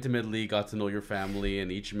 I've intimately got to know your family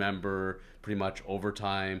and each member pretty much over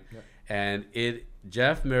time, and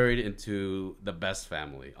Jeff married into the best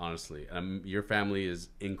family, honestly. Your family is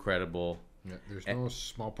incredible. Yeah, there's no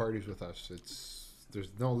small parties with us. There's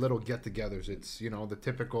no little get-togethers. It's the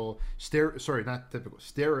typical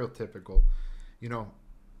stereotypical.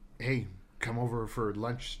 Hey, come over for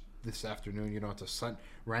lunch this afternoon. It's a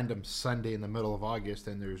random Sunday in the middle of August,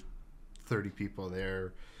 and there's 30 people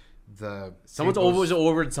there. Someone's always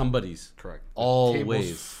over at somebody's. Correct. Always. The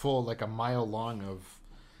table's full, like a mile long, of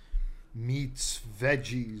meats,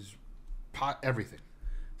 veggies, everything.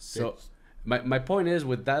 So my point is,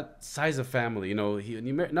 with that size of family, not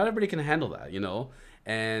everybody can handle that,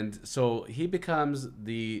 and so he becomes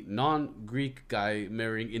the non-Greek guy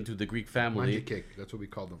marrying into the Greek family. Manji cake, that's what we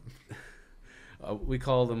call them. We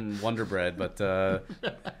call them Wonder Bread, but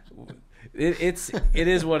it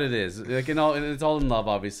is what it is. Like, and it's all in love.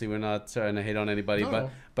 Obviously, we're not trying to hate on anybody, No.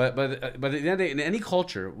 but at the end of the day, in any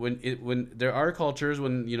culture, when there are cultures,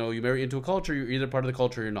 when you marry into a culture, you're either part of the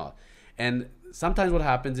culture or you're not. And sometimes what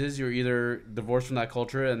happens is you're either divorced from that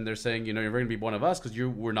culture, and they're saying, you're never going to be one of us because you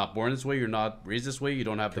were not born this way, you're not raised this way, you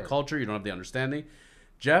don't have the culture, you don't have the understanding.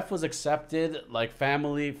 Jeff was accepted like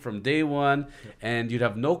family from day one, and you'd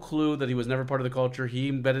have no clue that he was never part of the culture. He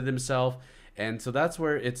embedded himself, and so that's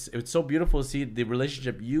where it's so beautiful to see the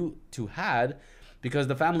relationship you two had, because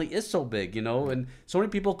the family is so big, and so many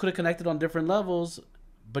people could have connected on different levels,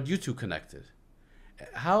 but you two connected.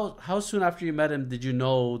 How soon after you met him did you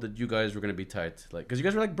know that you guys were going to be tight? Like, because you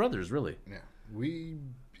guys were like brothers, really. Yeah, we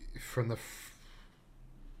from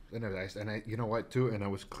and I you know what too, and I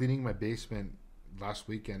was cleaning my basement last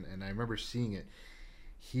weekend, and I remember seeing it.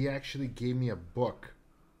 He actually gave me a book.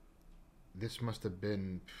 This must have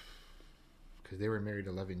been, because they were married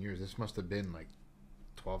 11 years. This must have been like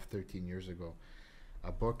 12, 13 years ago.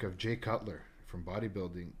 A book of Jay Cutler from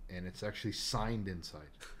bodybuilding, and it's actually signed inside.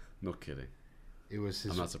 No kidding. It was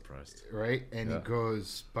his. I'm not surprised. Right? And he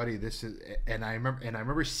goes, buddy, this is, and I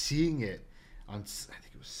remember seeing it on, I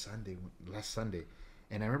think it was last Sunday.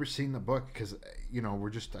 And I remember seeing the book because, I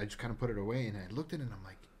just kind of put it away, and I looked at it and I'm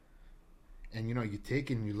like, and you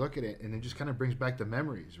take it and you look at it, and it just kind of brings back the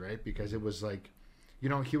memories, right? Because it was like, he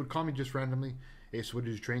would call me just randomly. Hey, so what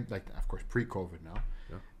did you train? Like, of course, pre-COVID now.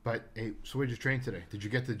 Yeah. But hey, so what did you train today? Did you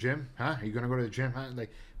get to the gym? Huh? Are you gonna go to the gym? Huh?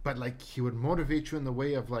 But he would motivate you in the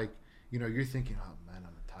way of like, you're thinking, oh man,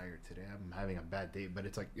 I'm tired today. I'm having a bad day. But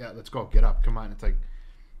it's like, yeah, let's go, get up, come on. It's like,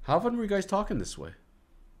 how often were you guys talking this way?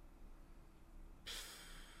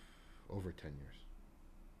 Over 10 years.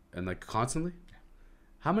 And like constantly? Yeah.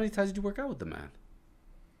 How many times did you work out with the man?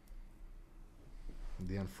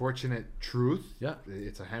 The unfortunate truth, yeah,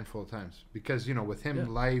 it's a handful of times. Because, with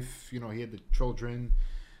him, life, he had the children,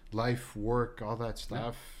 life, work, all that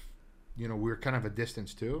stuff. Yeah. We were kind of a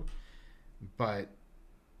distance too. But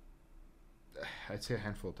I'd say a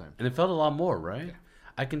handful of times. And it felt a lot more, right? Yeah.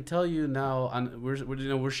 I can tell you now,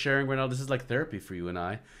 we're sharing right now, this is like therapy for you and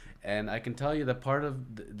I. And I can tell you that part of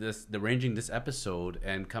arranging this episode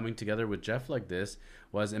and coming together with Jeff like this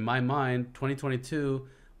was, in my mind, 2022,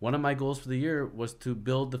 one of my goals for the year was to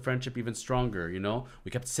build the friendship even stronger.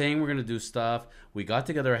 We kept saying we're going to do stuff. We got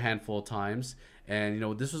together a handful of times, and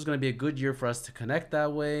this was going to be a good year for us to connect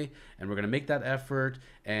that way, and we're going to make that effort,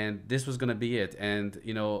 and this was going to be it. And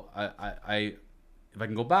if I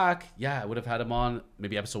can go back, I would have had him on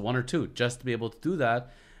maybe episode 1 or 2 just to be able to do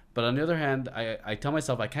that. But on the other hand, I tell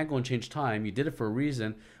myself I can't go and change time. He did it for a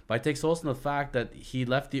reason. But I take solace in the fact that he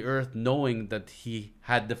left the earth knowing that he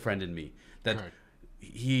had the friend in me, that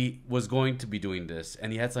he was going to be doing this,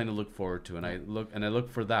 and he had something to look forward to. And I look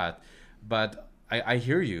for that. But I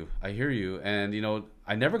hear you. And, you know,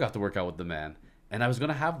 I never got to work out with the man. And I was going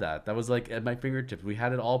to have that. That was like at my fingertips. We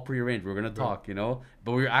had it all prearranged. We were going to talk, you know,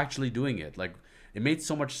 but we were actually doing it. Like, it made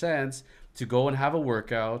so much sense to go and have a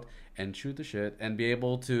workout and shoot the shit and be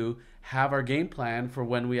able to have our game plan for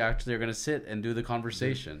when we actually are going to sit and do the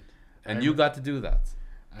conversation. And you got to do that.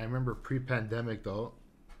 I remember pre-pandemic, though,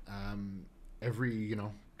 every, you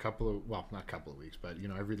know, not couple of weeks, but, you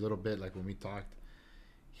know, every little bit, like when we talked,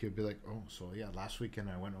 he would be like, oh, so yeah, last weekend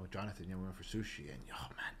I went with Jonathan, we went for sushi, and oh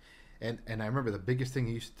man. And I remember the biggest thing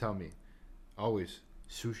he used to tell me, always,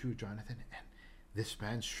 sushi with Jonathan and this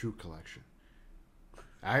man's shoe collection.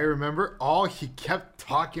 I remember all he kept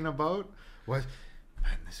talking about was,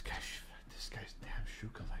 man, this guy's damn shoe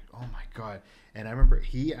collection. Oh my God. And I remember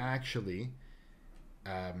he actually,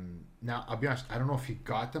 now I'll be honest, I don't know if he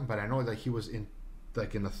got them, but I know that he was in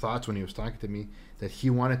the thoughts when he was talking to me that he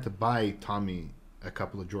wanted to buy Tommy a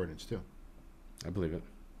couple of Jordans too. I believe it.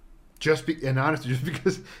 And honestly, just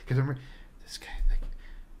because I remember this guy, like,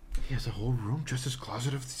 he has a whole room, just his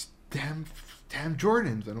closet of these damn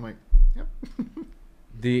Jordans, and I'm like, yep.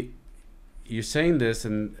 You're saying this,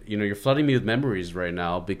 and you know, you're flooding me with memories right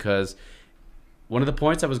now, because one of the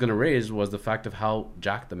points I was going to raise was the fact of how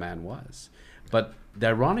jacked the man was. But the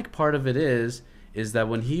ironic part of it is that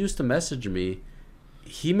when he used to message me,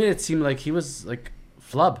 he made it seem like he was like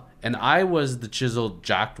flub, and I was the chiseled,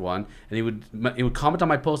 jacked one. And he would comment on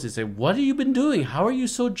my post. He'd say, "What have you been doing? How are you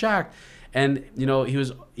so jacked?" And you know,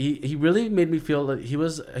 he really made me feel that he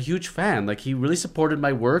was a huge fan. Like, he really supported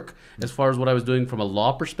my work as far as what I was doing from a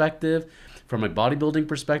law perspective, from a bodybuilding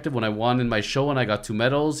perspective. When I won in my show and I got 2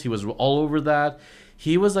 medals, he was all over that.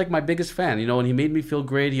 He was like my biggest fan, you know, and he made me feel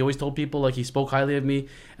great. He always told people, like, he spoke highly of me.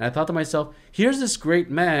 And I thought to myself, here's this great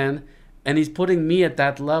man, and he's putting me at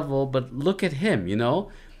that level, but look at him, you know.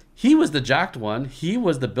 He was the jacked one. He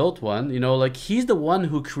was the built one, you know, like, he's the one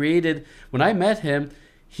who created, when I met him,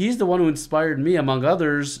 he's the one who inspired me, among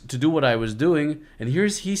others, to do what I was doing. And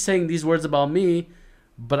he's saying these words about me,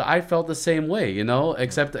 but I felt the same way, you know,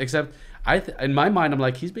 except in my mind, I'm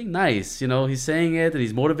like, he's being nice, you know, he's saying it and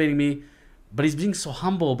he's motivating me, but he's being so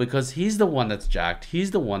humble because he's the one that's jacked.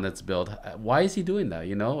 He's the one that's built. Why is he doing that?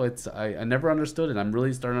 You know, I never understood it. I'm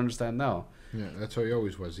really starting to understand now. Yeah, that's how he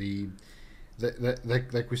always was.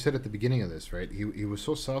 Like we said at the beginning of this, right? He was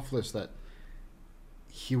so selfless that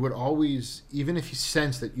he would always, even if he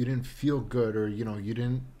sensed that you didn't feel good or, you know,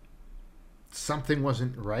 something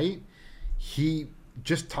wasn't right, he,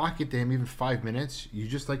 just talking to him even 5 minutes, you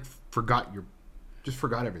just like forgot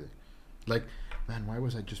everything. Like, man, why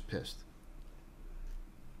was I just pissed?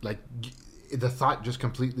 Like, the thought just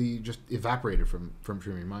completely just evaporated from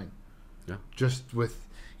your mind. Yeah. Just with,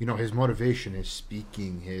 you know, his motivation, his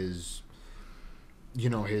speaking, his, you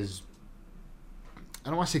know, his, I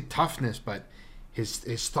don't want to say toughness, but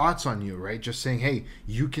his thoughts on you, right? Just saying, hey,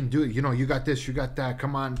 you can do it. You know, you got this, you got that.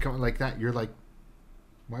 Come on, like that. You're like,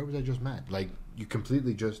 why was I just mad? Like, you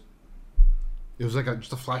completely just, it was like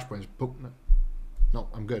just a flashpoint. No,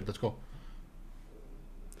 I'm good. Let's go.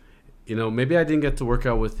 You know, maybe I didn't get to work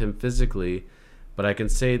out with him physically, but I can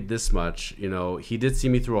say this much. You know, he did see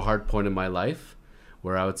me through a hard point in my life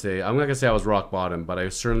where I would say, I'm not going to say I was rock bottom, but I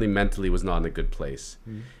certainly mentally was not in a good place.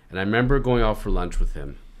 Mm-hmm. And I remember going out for lunch with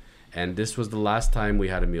him. And this was the last time we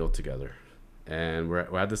had a meal together. And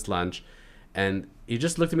we're at this lunch. And he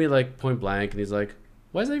just looked at me like point blank. And he's like,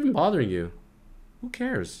 why is that even bothering you? Who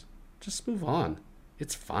cares? Just move on.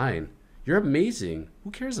 It's fine. You're amazing.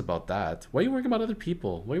 Who cares about that? Why are you worrying about other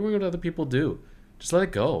people? Why are you worrying about what other people do? Just let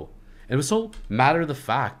it go. And it was so matter of the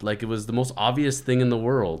fact. Like, it was the most obvious thing in the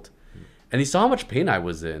world. And he saw how much pain I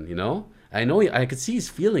was in, you know? I know I could see he's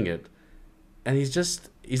feeling it. And he's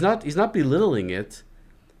not belittling it.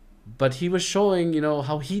 But he was showing, you know,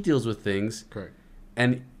 how he deals with things. Correct.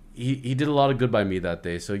 And he did a lot of good by me that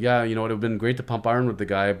day. So, yeah, you know, it would have been great to pump iron with the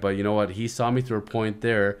guy. But you know what? He saw me through a point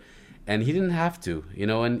there. And he didn't have to, you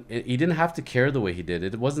know, and he didn't have to care the way he did.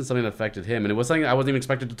 It wasn't something that affected him. And it was something I wasn't even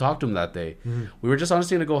expected to talk to him that day. Mm-hmm. We were just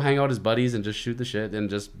honestly going to go hang out as buddies and just shoot the shit and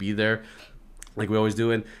just be there like we always do.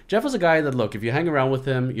 And Jeff was a guy that, look, if you hang around with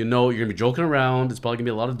him, you know you're going to be joking around. It's probably going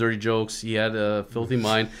to be a lot of dirty jokes. He had a filthy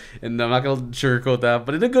mind. And I'm not going to sugarcoat that,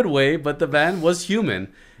 but in a good way. But the man was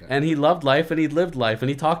human. Yeah. And he loved life and he lived life and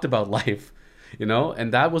he talked about life. You know,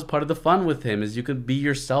 and that was part of the fun with him, is you could be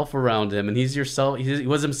yourself around him, and he's yourself. He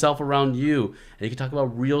was himself around you, and you can talk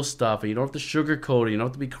about real stuff, and you don't have to sugarcoat it. You don't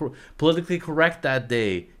have to be politically correct that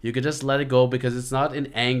day. You can just let it go because it's not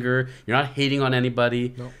in anger. You're not hating on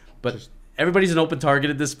anybody, No, but everybody's an open target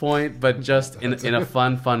at this point, but just in a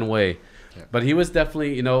fun way. Yeah. But he was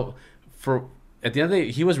definitely, you know, at the end of the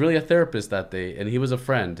day, he was really a therapist that day, and he was a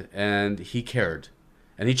friend, and he cared,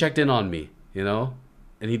 and he checked in on me, you know.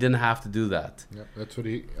 And he didn't have to do that. Yeah, that's what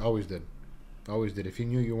he always did. Always did. If he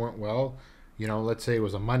knew you weren't well, you know, let's say it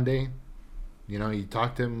was a Monday, you know, you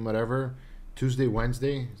talk to him, whatever. Tuesday,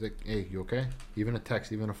 Wednesday, he's like, hey, you okay? Even a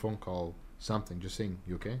text, even a phone call, something, just saying,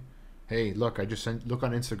 you okay? Hey, look, I just sent, look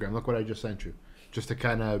on Instagram, look what I just sent you. Just to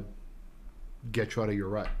kind of get you out of your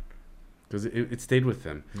rut. Because it stayed with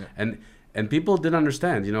him. Yeah. And people didn't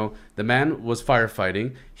understand, you know, the man was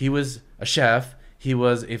firefighting. He was a chef. He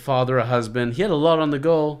was a father, a husband. He had a lot on the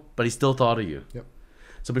go, but he still thought of you. Yep.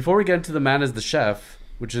 So before we get into the man as the chef,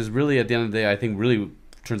 which is really, at the end of the day, I think really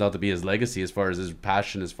turns out to be his legacy as far as his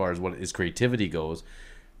passion, as far as what his creativity goes,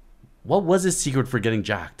 what was his secret for getting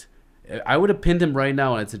jacked? I would have pinned him right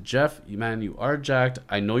now and I said, Jeff, man, you are jacked.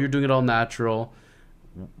 I know you're doing it all natural.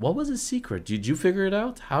 What was his secret? Did you figure it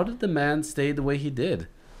out? How did the man stay the way he did?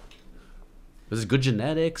 Was it good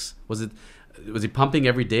genetics? Was he pumping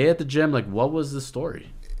every day at the gym? Like, what was the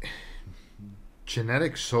story?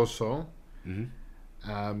 Genetics, so-so.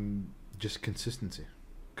 Mm-hmm. Just consistency.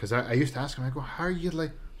 Because I used to ask him, I go, how are you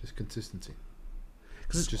like, just consistency?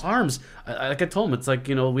 Because his arms, like I told him, it's like,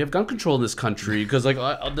 you know, we have gun control in this country. Because like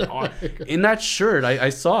in that shirt, I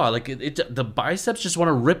saw like the biceps just want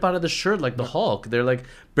to rip out of the shirt like the Hulk. They're like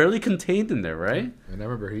barely contained in there, right? And I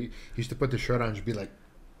remember he used to put the shirt on and just be like,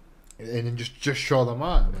 and then just show them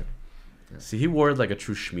on. Like, yeah. See, he wore it like a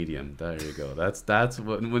true schmedium. There you go. That's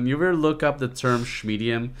when you ever look up the term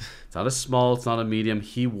schmedium, it's not a small, it's not a medium.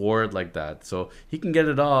 He wore it like that, so he can get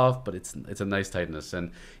it off, but it's a nice tightness.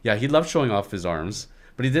 And yeah, he loved showing off his arms,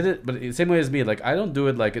 but he did it, but the same way as me. Like I don't do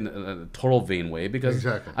it like in a total vain way because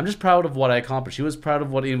exactly. I'm just proud of what I accomplished. He was proud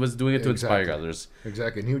of what he was doing it to inspire others.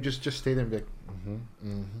 Exactly, and he would just stay there and be like,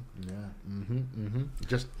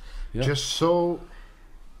 just so.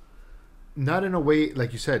 Not in a way,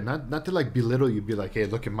 like you said, not to like belittle you, be like, hey,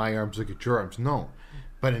 look at my arms, look at your arms. No.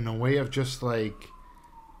 But in a way of just like...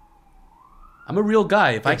 I'm a real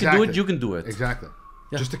guy. If I can do it, you can do it. Exactly.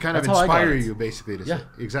 Yeah. Just to kind of inspire you, basically. To say.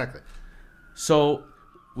 Exactly. So,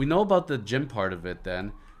 we know about the gym part of it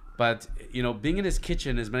then. But, you know, being in his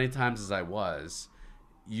kitchen as many times as I was,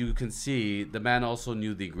 you can see the man also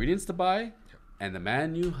knew the ingredients to buy, and the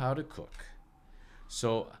man knew how to cook.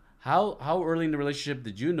 So... How early in the relationship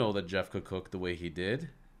did you know that Jeff could cook the way he did?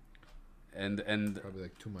 And probably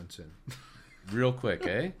like 2 months in. Real quick,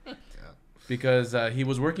 eh? Yeah. Because he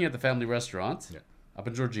was working at the family restaurant up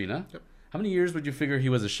in Georgina. Yep. How many years would you figure he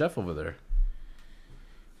was a chef over there?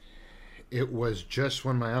 It was just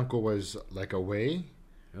when my uncle was like away.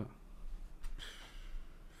 Yeah.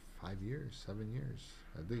 5 years, 7 years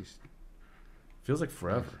at least. Feels like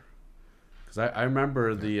forever. Yeah. Because I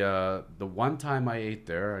remember the one time I ate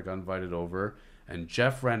there, I got invited over, and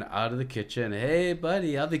Jeff ran out of the kitchen. Hey,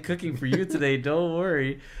 buddy, I'll be cooking for you today. Don't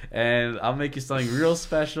worry. And I'll make you something real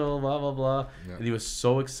special, blah, blah, blah. Yeah. And he was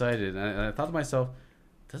so excited. And I thought to myself,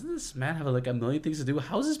 doesn't this man have like a million things to do?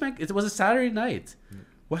 How is this man? It was a Saturday night.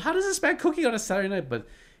 Well, how does this man cooking on a Saturday night? But,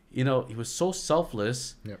 you know, he was so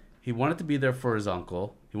selfless. Yep. He wanted to be there for his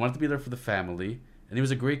uncle. He wanted to be there for the family. And he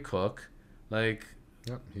was a great cook. Like...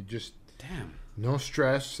 Yep, he just... Damn. No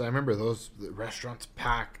stress. I remember the restaurants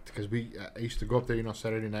packed because I used to go up there, you know,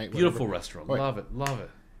 Saturday night. Beautiful restaurant. Oh, love it.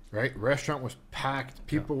 Right? Restaurant was packed.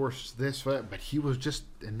 People were this, but he was just,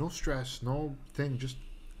 and no stress, no thing, just,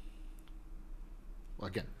 well,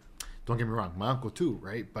 again, don't get me wrong, my uncle too,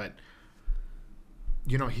 right? But,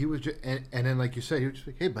 you know, he was just, and then like you said, he was just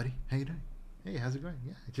like, hey, buddy, how you doing? Hey, how's it going?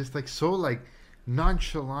 Yeah. Just like so like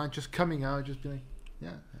nonchalant, just coming out, just be like,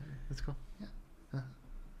 yeah, let's go.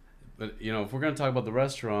 But, you know, if we're going to talk about the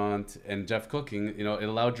restaurant and Jeff cooking, you know, it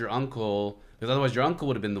allowed your uncle, because otherwise your uncle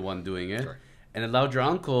would have been the one doing it. Sure. And it allowed your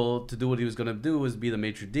uncle to do what he was going to do, was be the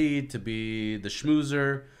maitre d', to be the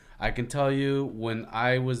schmoozer. I can tell you, when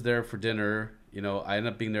I was there for dinner, you know, I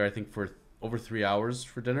ended up being there, I think, for over 3 hours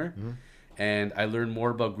for dinner. Mm-hmm. And I learned more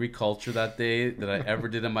about Greek culture that day than I ever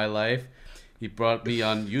did in my life. He brought me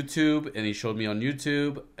on YouTube, and he showed me on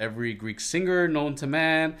YouTube every Greek singer known to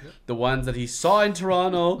man, the ones that he saw in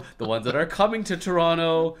Toronto, the ones that are coming to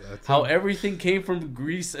Toronto, how everything came from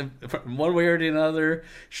Greece from one way or another,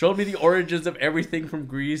 showed me the origins of everything from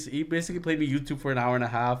Greece. He basically played me YouTube for an hour and a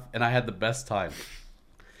half, and I had the best time.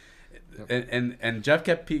 Yep. And Jeff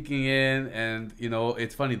kept peeking in, and you know,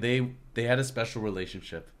 it's funny, they had a special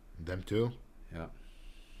relationship. Them too. Yeah.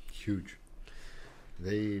 Huge.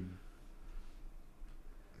 They.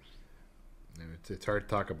 It's hard to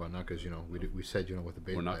talk about now because, you know, we said, you know, with the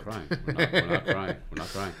baby. We're not crying. We're not crying. We're not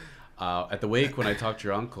crying. At the wake, when I talked to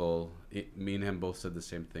your uncle, me and him both said the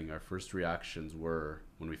same thing. Our first reactions were,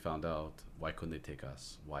 when we found out, why couldn't they take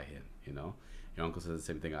us? Why him? You know? Your uncle said the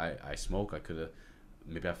same thing. I smoke. I could have,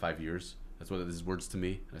 maybe I have 5 years. That's what his words to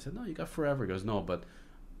me. And I said, no, you got forever. He goes, no, but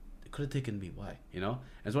it could have taken me. Why? You know?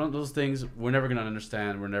 And it's one of those things we're never going to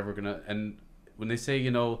understand. We're never going to, and when they say,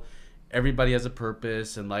 you know, everybody has a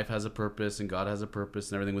purpose and life has a purpose and God has a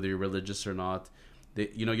purpose and everything, whether you're religious or not,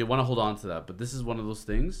 you know, you want to hold on to that. But this is one of those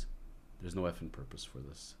things. There's no effing purpose for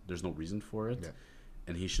this. There's no reason for it. Yeah.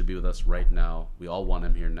 And he should be with us right now. We all want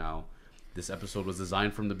him here now. This episode was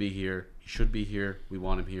designed for him to be here. He should be here. We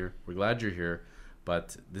want him here. We're glad you're here.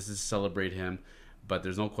 But this is to celebrate him. But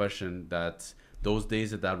there's no question that those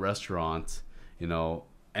days at that restaurant, you know,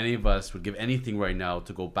 any of us would give anything right now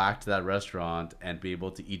to go back to that restaurant and be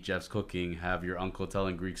able to eat Jeff's cooking, have your uncle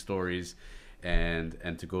telling Greek stories, and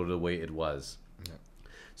to go to the way it was. Yeah.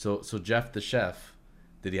 So Jeff, the chef,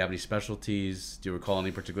 did he have any specialties? Do you recall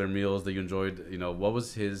any particular meals that you enjoyed? You know, what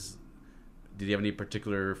was his... Did he have any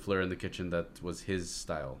particular flair in the kitchen that was his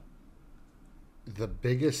style? The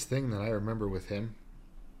biggest thing that I remember with him,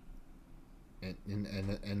 and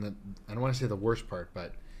I don't want to say the worst part,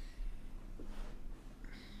 but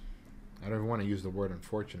I don't even want to use the word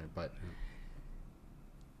unfortunate, but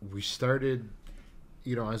we started,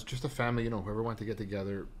 you know, as just a family, you know, whoever wanted to get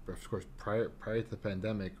together, of course, prior to the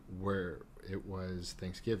pandemic, where it was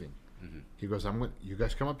Thanksgiving. Mm-hmm. He goes, you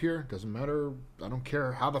guys come up here, doesn't matter, I don't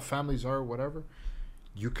care how the families are, whatever.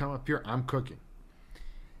 You come up here, I'm cooking.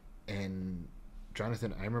 And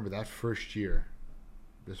Jonathan, I remember that first year,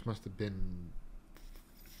 this must have been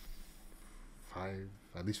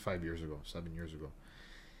at least 5 years ago, 7 years ago.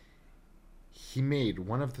 He made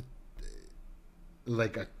one of the,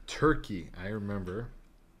 like a turkey, I remember.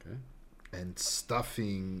 Okay. And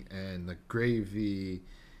stuffing and the gravy.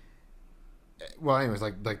 Well, anyways,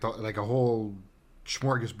 like a whole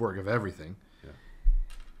smorgasbord of everything. Yeah.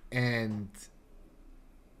 And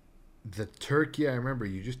the turkey, I remember,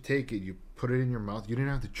 you just take it, you put it in your mouth. You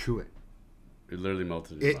didn't have to chew it. It literally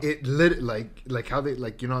melted in your mouth. It lit like how they,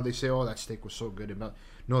 like, you know, they say, oh, that steak was so good. It melted.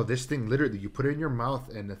 No, this thing literally, you put it in your mouth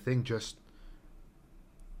and the thing just,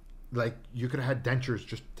 like, you could have had dentures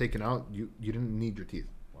just taken out. You didn't need your teeth.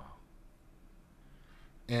 Wow.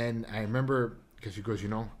 And I remember, because he goes, you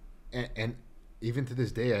know, and even to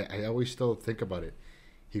this day, I always still think about it.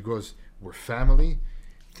 He goes, we're family.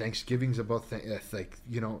 Thanksgiving's about, like,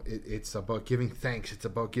 you know, it's about giving thanks. It's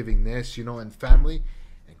about giving this, you know, and family.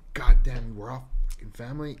 And goddamn, we're all fucking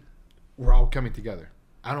family. We're all coming together.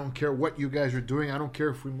 I don't care what you guys are doing. I don't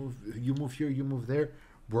care if you move here, you move there.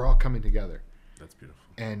 We're all coming together. That's beautiful.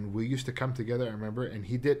 And we used to come together, I remember, and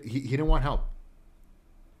he didn't want help.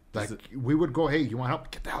 Like, we would go, hey, you want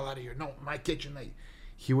help? Get the hell out of here. No, my kitchen. Like,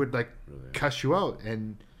 he would, like, really? Cuss you out.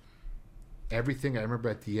 And everything, I remember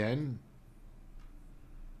at the end,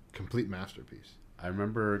 complete masterpiece. I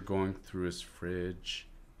remember going through his fridge,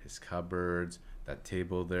 his cupboards, that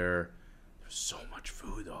table there. There's so much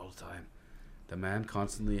food all the time. The man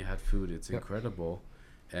constantly had food. It's incredible.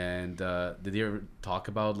 And did he ever talk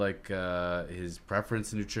about, like, his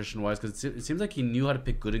preference nutrition-wise? Because it seems like he knew how to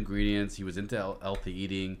pick good ingredients. He was into healthy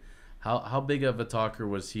eating. How big of a talker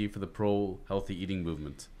was he for the pro-healthy eating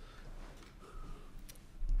movement?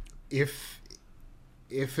 If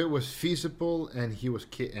it was feasible and he was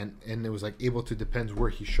and it was, like, able to, depends where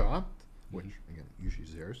he shopped, which, again, usually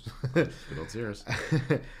Zehrs. Good old Zehrs.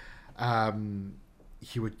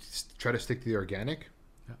 He would try to stick to the organic.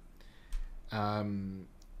 Yeah.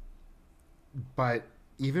 But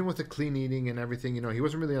even with the clean eating and everything, you know, he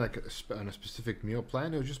wasn't really like on a specific meal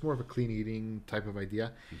plan. It was just more of a clean eating type of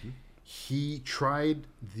idea. Mm-hmm. He tried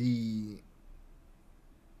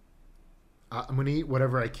I'm going to eat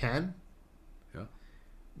whatever I can. Yeah.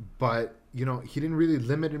 But, you know, he didn't really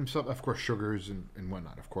limit himself. Of course, sugars and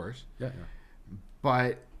whatnot, of course. Yeah.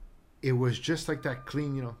 But it was just like that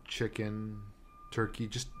clean, you know, chicken, turkey,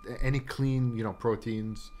 just any clean, you know,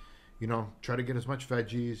 proteins. You know, try to get as much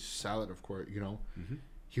veggies, salad, of course, you know. Mm-hmm.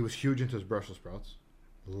 He was huge into his Brussels sprouts.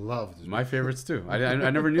 Loved his My favorites, too. I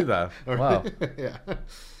never knew that. Wow. Yeah.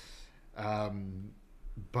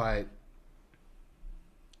 But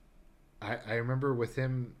I remember with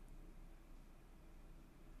him,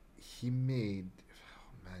 he made...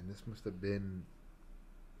 Oh, man, this must have been...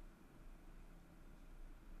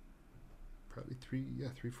 Probably 3,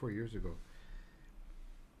 4 years ago.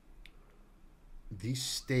 these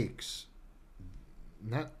steaks,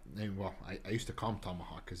 not well, I used to call them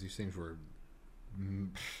tomahawk because these things were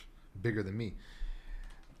bigger than me.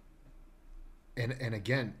 And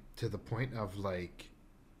again, to the point of like,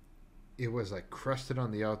 it was like crusted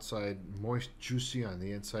on the outside, moist, juicy on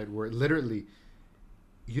the inside, where literally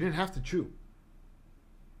you didn't have to chew.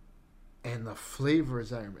 And the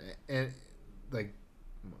flavors are, and like,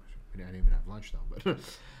 I didn't even have lunch now,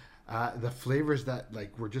 but the flavors that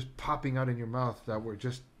like were just popping out in your mouth, that were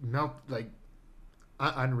just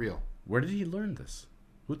unreal. Where did he learn this?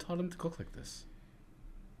 Who taught him to cook like this?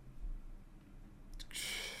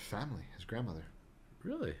 Family, his grandmother.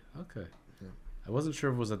 Really? Okay. Yeah. I wasn't sure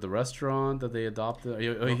if it was at the restaurant that they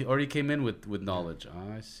adopted, or he came in with knowledge.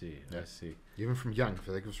 Yeah. I see. Yeah. I see. Even from young, I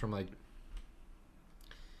feel like it was from like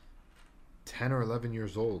 10 or 11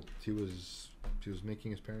 years old. He was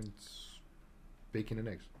making his parents bacon and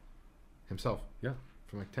eggs himself. Yeah.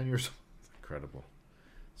 From like 10 years old. Incredible.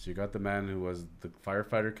 So you got the man who was the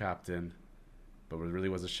firefighter captain, but really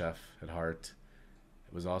was a chef at heart.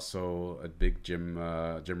 It was also a big gym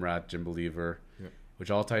rat, gym believer, yeah. Which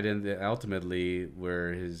all tied in ultimately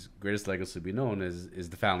where his greatest legacy will be known is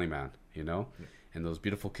the family man, you know, yeah. And those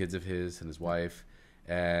beautiful kids of his and his wife.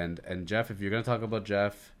 And Jeff, if you're going to talk about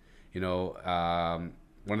Jeff, you know,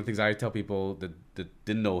 one of the things I tell people that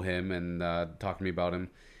didn't know him and talk to me about him,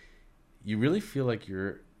 you really feel like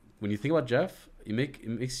when you think about Jeff, it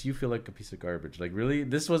makes you feel like a piece of garbage. Like, really,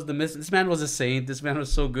 this man was a saint. This man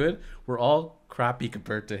was so good. We're all crappy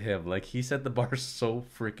compared to him. Like, he set the bar so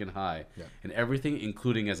freaking high, yeah. And everything,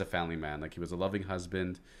 including as a family man. Like, he was a loving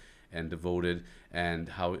husband and devoted, and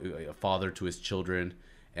how a father to his children.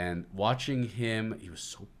 And watching him, he was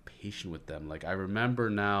so patient with them. Like, I remember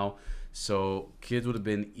now, so kids would have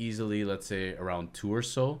been easily, let's say, around 2 or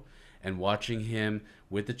so, and watching him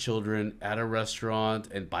with the children at a restaurant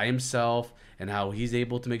and by himself, and how he's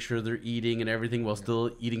able to make sure they're eating and everything while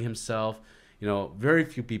still eating himself. You know, very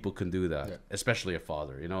few people can do that, especially a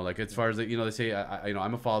father. You know, like as far as, you know, they say,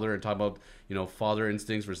 I'm a father, and talk about, you know, father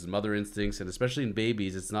instincts versus mother instincts, and especially in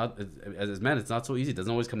babies, it's not, as men, it's not so easy. It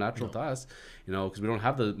doesn't always come natural to us, you know, because we don't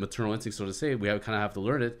have the maternal instinct, so to say. We kind of have to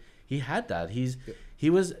learn it. He had that. He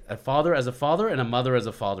was a father as a father and a mother as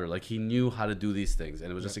a father. Like, he knew how to do these things,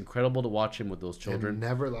 and it was just incredible to watch him with those children. And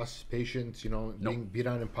never lost his patience, you know, being beat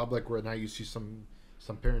on in public, where now you see some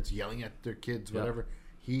parents yelling at their kids, whatever.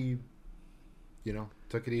 He, you know,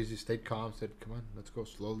 took it easy, stayed calm, said, come on, let's go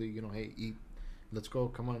slowly, you know, hey, eat, let's go,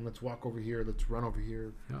 come on, let's walk over here, let's run over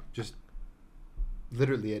here. Yeah. Just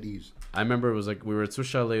literally at ease. I remember it was like, we were at Swiss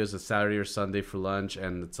Chalet, it was a Saturday or Sunday for lunch,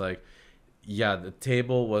 and it's like, yeah, the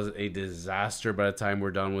table was a disaster by the time we're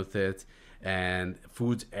done with it, and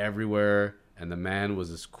food's everywhere, and the man was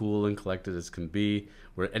as cool and collected as can be,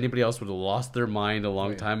 where anybody else would have lost their mind a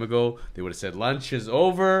long time ago. They would have said, lunch is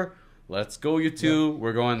over, let's go, you two,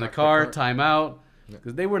 we're going in the car, time out,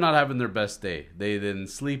 because they were not having their best day. They didn't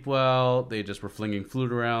sleep well, they just were flinging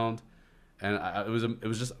food around, and it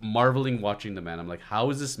was just marveling watching the man. I'm like, how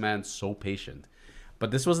is this man so patient? But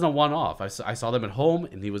this wasn't a one-off. I saw them at home,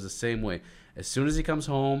 and he was the same way. As soon as he comes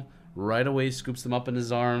home, right away scoops them up in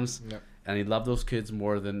his arms, and he loved those kids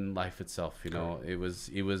more than life itself. You know, he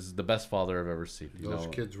was the best father I've ever seen. Those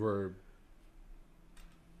kids were,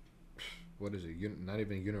 what is it? Not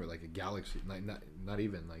even a universe, like a galaxy. Not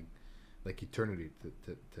even like eternity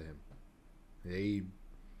to him.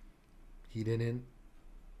 He didn't,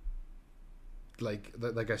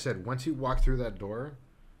 like I said, once he walked through that door.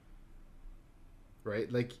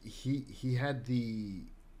 Right, like he had I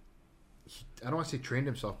don't want to say trained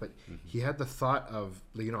himself, but he had the thought of,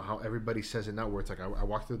 you know, how everybody says it now, where it's like, I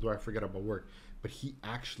walk through the door, I forget about work, but he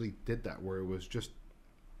actually did that, where it was just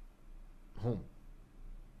home.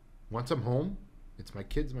 Once I'm home, it's my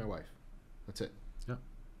kids, my wife, that's it. Yeah,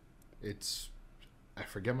 I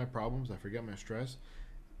forget my problems, I forget my stress,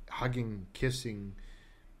 hugging, kissing.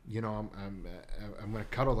 You know, I'm gonna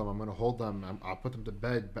cuddle them, I'm gonna hold them, I'll put them to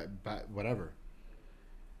bed, but whatever.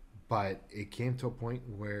 But it came to a point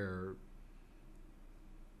where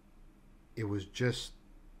it was just,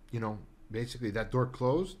 you know, basically that door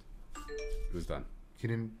closed. It was done. He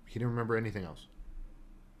didn't remember anything else.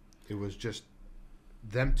 It was just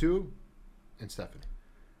them two and Stephanie.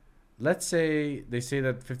 Let's say they say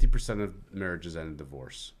that 50% of marriages end in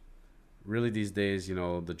divorce. Really, these days, you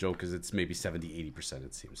know, the joke is it's maybe 70, 80%,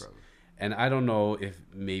 it seems. Probably. And I don't know if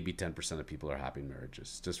maybe 10% of people are happy in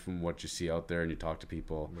marriages, just from what you see out there and you talk to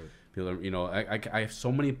people. Right. People are, you know, I have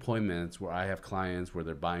so many appointments where I have clients where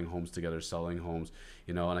they're buying homes together, selling homes,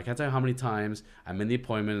 you know, and I can't tell you how many times I'm in the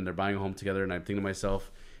appointment and they're buying a home together, and I'm thinking to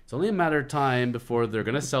myself, It's only a matter of time before they're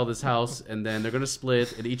gonna sell this house, and then they're gonna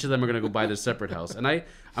split, and each of them are gonna go buy their separate house. And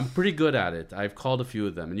I'm pretty good at it. I've called a few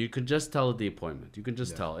of them, and you can just tell at the appointment. You can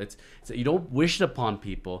just tell. It's you don't wish it upon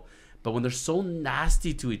people, but when they're so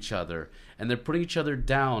nasty to each other and they're putting each other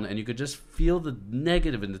down, and you could just feel the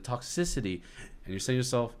negative and the toxicity, and you're saying to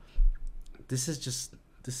yourself, this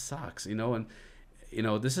sucks, and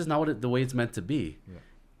this is not the way it's meant to be. Yeah.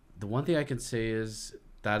 The one thing I can say is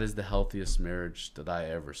that is the healthiest marriage that I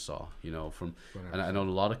ever saw. And I know a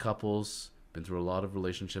lot of couples, been through a lot of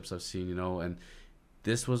relationships I've seen, and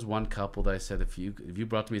this was one couple that I said, if you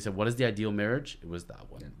brought to me and said, what is the ideal marriage? It was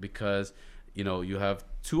that one. Yeah. Because, you have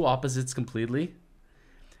two opposites completely,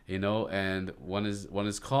 and one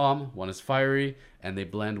is calm, one is fiery, and they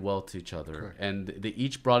blend well to each other. Correct. And they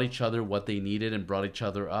each brought each other what they needed and brought each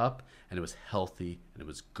other up, and it was healthy and it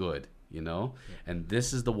was good. Yeah. And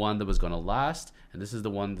this is the one that was going to last, and this is the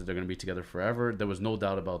one that they're going to be together forever. There was no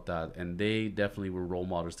doubt about that, and they definitely were role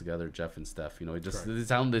models together, Jeff and Steph.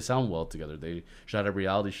 They sound well together. They shot a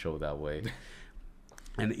reality show that way.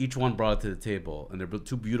 And each one brought it to the table, and they're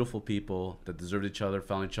two beautiful people that deserved each other,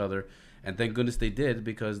 found each other, and thank goodness they did,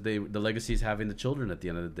 because the legacy is having the children at the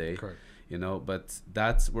end of the day. Correct. But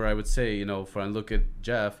that's where I would say, if I look at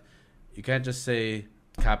Jeff, you can't just say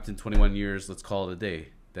captain 21 years, let's call it a day.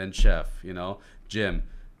 Then chef, Jim,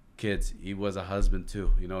 kids. He was a husband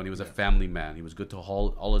too, and he was a family man. He was good to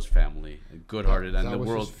all his family, good-hearted, and the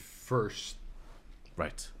world. His first,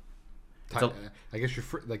 right? I guess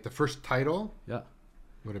the first title. Yeah.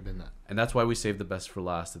 Would have been that. And that's why we save the best for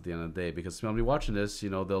last at the end of the day, because somebody watching this,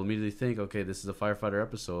 they'll immediately think, okay, this is a firefighter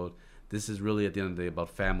episode. This is really at the end of the day about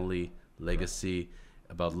family, legacy,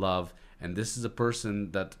 about love, and this is a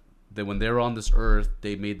person that when they're on this earth,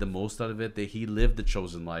 they made the most out of it. He lived the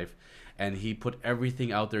chosen life, and he put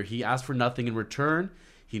everything out there. He asked for nothing in return.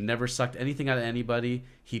 He never sucked anything out of anybody.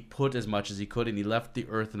 He put as much as he could, and he left the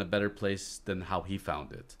earth in a better place than how he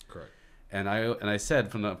found it. Correct. And I said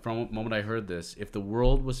from the moment I heard this, if the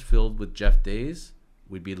world was filled with Jeff Days,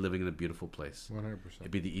 we'd be living in a beautiful place. 100%.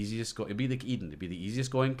 It'd be the easiest. It'd be like Eden. It'd be the easiest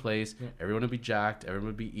going place. Yeah. Everyone would be jacked. Everyone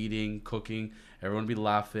would be eating, cooking. Everyone would be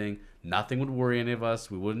laughing. Nothing would worry any of us.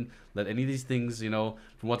 We wouldn't let any of these things, from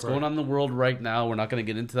what's going on in the world right now. We're not going to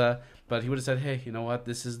get into that. But he would have said, hey, you know what?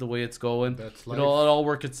 This is the way it's going. That's life. It'll all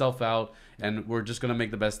work itself out, and we're just going to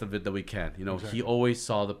make the best of it that we can. Exactly. He always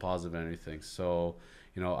saw the positive in everything. So.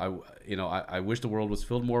 I wish the world was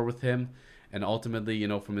filled more with him, and ultimately,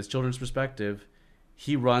 from his children's perspective,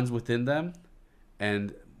 he runs within them,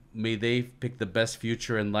 and may they pick the best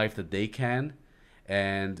future in life that they can,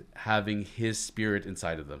 and having his spirit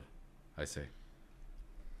inside of them, I say.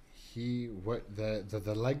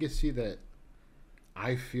 The legacy that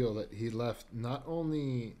I feel that he left, not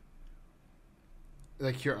only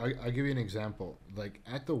like here, I'll give you an example. Like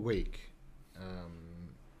at the wake,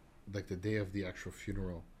 like the day of the actual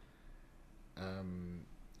funeral,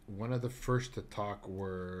 one of the first to talk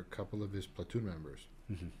were a couple of his platoon members.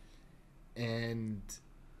 Mm-hmm.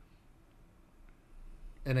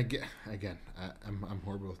 And again, I'm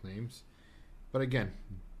horrible with names, but again,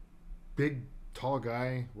 big, tall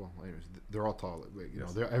guy. Well, anyways, they're all tall.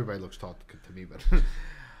 Everybody looks tall to me, but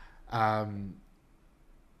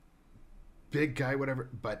big guy, whatever.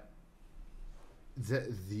 But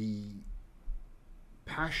the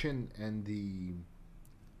passion and the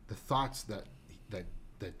thoughts that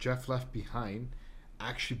Jeff left behind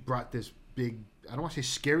actually brought this big, I don't want to say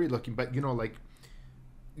scary looking, but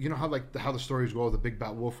how the stories go, the big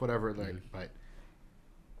bad wolf, whatever, like, mm-hmm. But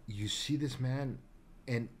you see this man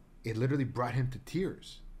and it literally brought him to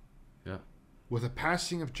tears. Yeah. With the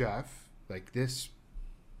passing of Jeff, like this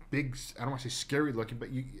big, I don't want to say scary looking, but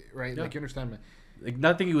right? Yeah. Like you understand, man. Like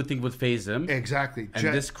nothing you would think would faze him. Exactly.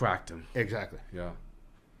 And this cracked him. Exactly. Yeah.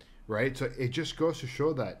 Right? So it just goes to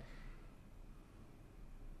show that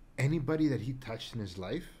anybody that he touched in his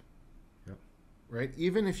life, yep. Right?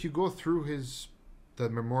 Even if you go through the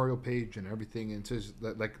memorial page and everything, and it says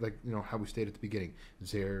that, like how we stated at the beginning,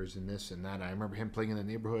 Zares and this and that. I remember him playing in the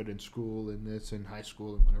neighborhood and school and this and high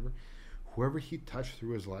school and whatever. Whoever he touched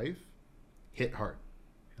through his life hit hard.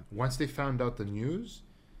 Yep. Once they found out the news,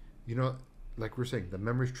 like we're saying, the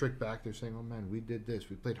memories trick back. They're saying, oh man, we did this.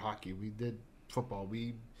 We played hockey. We did football.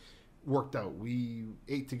 We worked out. We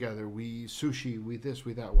ate together. We sushi. We this,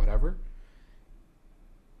 we that, whatever.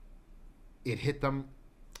 It hit them.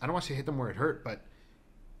 I don't want to say hit them where it hurt, but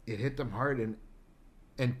it hit them hard.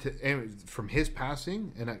 And from his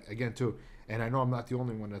passing, and again too, and I know I'm not the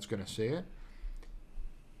only one that's going to say it,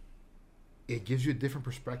 it gives you a different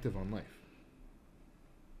perspective on life.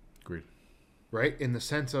 Agreed. Right? In the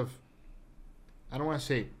sense of, I don't want to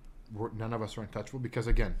say none of us are untouchable because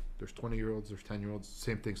again, there's 20-year-olds, there's 10-year-olds,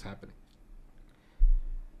 same things happening.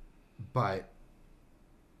 But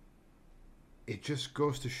it just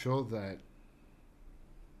goes to show that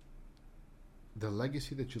the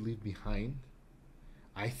legacy that you leave behind,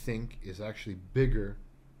 I think, is actually bigger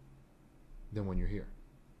than when you're here.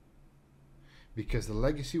 Because the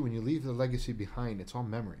legacy, when you leave the legacy behind, it's all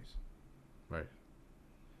memories. Right.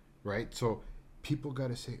 Right? So people got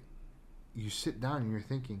to say, you sit down and you're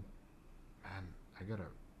thinking, man, I got to,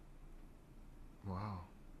 wow.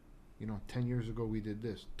 10 years ago we did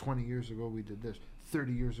this. 20 years ago we did this.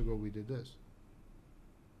 30 years ago we did this.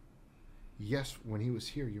 Yes, when he was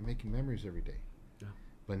here, you're making memories every day. Yeah.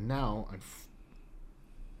 But now, and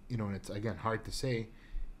it's, again, hard to say,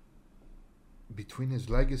 between his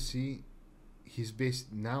legacy,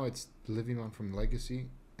 now it's living on from legacy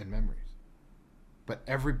and memories. But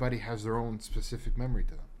everybody has their own specific memory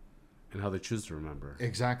to them. And how they choose to remember.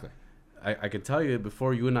 Exactly. I can tell you,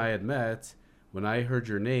 before you and I had met, when I heard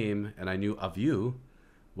your name and I knew of you,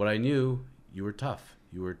 what I knew, you were tough.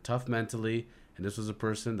 You were tough mentally, and this was a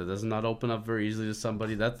person that does not open up very easily to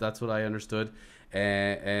somebody. That's what I understood.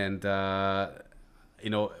 And I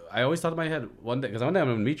always thought in my head, one day, because one day I'm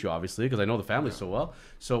going to meet you, obviously, because I know the family so well.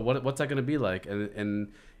 So what's that going to be like?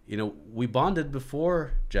 And we bonded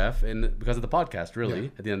before, Jeff, and because of the podcast, really. Yeah.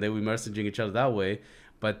 At the end of the day, we were messaging each other that way.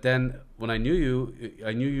 But then when I knew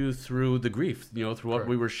you through the grief, through what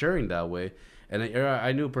we were sharing that way. And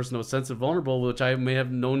I knew a person that was sensitive, vulnerable, which I may have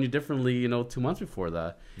known you differently, 2 months before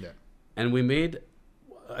that. Yeah. And I'm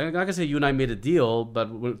not going to say you and I made a deal,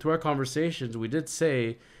 but through our conversations, we did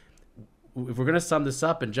say, if we're going to sum this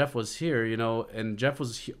up, and Jeff was here, and Jeff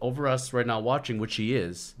was over us right now watching, which he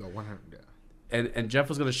is. No, 100, yeah. And Jeff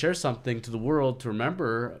was going to share something to the world to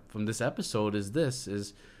remember from this episode this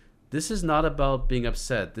is not about being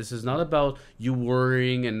upset. This is not about you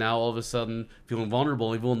worrying and now all of a sudden feeling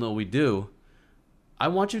vulnerable, even though we do. I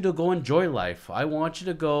want you to go enjoy life. I want you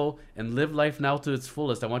to go and live life now to its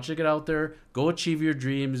fullest. I want you to get out there, go achieve your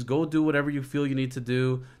dreams, go do whatever you feel you need to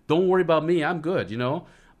do. Don't worry about me. I'm good,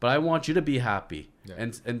 But I want you to be happy. Yeah.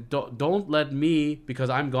 And don't let me, because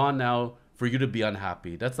I'm gone now, for you to be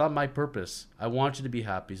unhappy. That's not my purpose. I want you to be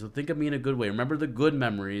happy. So think of me in a good way. Remember the good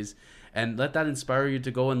memories and let that inspire you to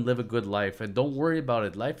go and live a good life. And don't worry about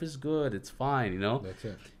it. Life is good. It's fine, That's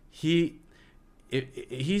it.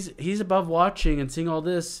 He's above watching and seeing all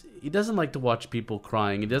this. He doesn't like to watch people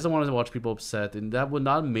crying. He doesn't want to watch people upset. And that would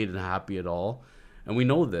not have made him happy at all. And we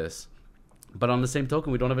know this. But on the same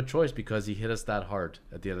token, we don't have a choice because he hit us that hard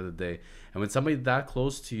at the end of the day. And when somebody that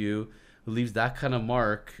close to you who leaves that kind of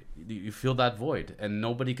mark, you feel that void. And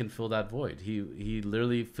nobody can fill that void. He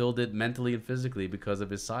literally filled it mentally and physically because of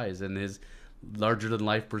his size and his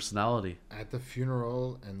larger-than-life personality. At the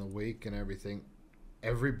funeral and the wake and everything,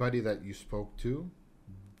 everybody that you spoke to,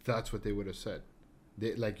 that's what they would have said.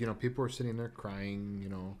 They, people were sitting there crying,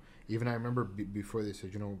 Even I remember before they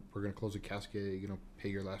said, we're going to close the casket, pay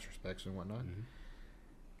your last respects and whatnot. Mm-hmm.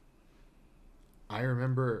 I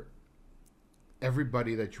remember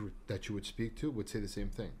everybody that you would speak to would say the same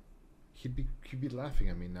thing. He'd be laughing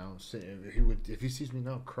at me now. If he sees me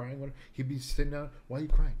now crying, he'd be sitting down. Why are you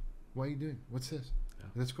crying? Why are you doing? What's this? Yeah.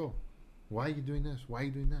 Let's go. Why are you doing this? Why are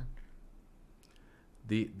you doing that?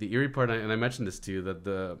 The eerie part, and I mentioned this to you, that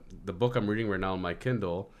the book I'm reading right now on my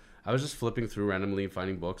Kindle, I was just flipping through randomly and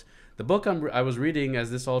finding books. The book I was reading as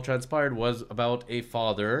this all transpired was about a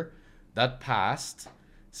father that passed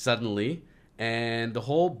suddenly, and the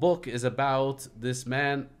whole book is about this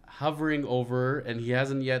man hovering over, and he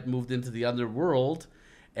hasn't yet moved into the underworld,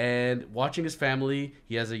 and watching his family.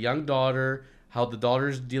 He has a young daughter, how the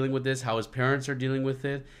daughter's dealing with this, how his parents are dealing with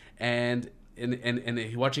it, and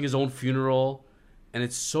watching his own funeral. And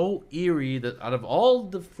it's so eerie that out of all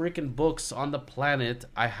the freaking books on the planet,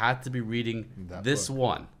 I had to be reading this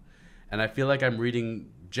one. And I feel like I'm reading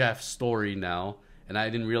Jeff's story now, and I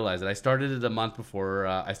didn't realize it. I started it a month before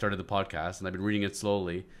I started the podcast, and I've been reading it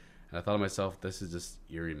slowly. And I thought to myself, this is just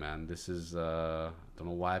eerie, man. This is, I don't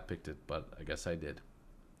know why I picked it, but I guess I did.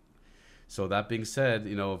 So that being said,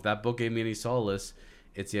 if that book gave me any solace,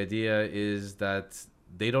 it's the idea is that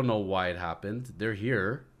they don't know why it happened. They're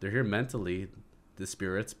here mentally, the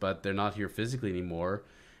spirits, but they're not here physically anymore,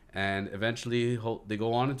 and eventually they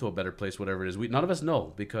go on into a better place, whatever it is. None of us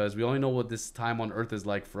know, because we only know what this time on earth is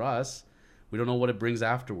like for us. We don't know what it brings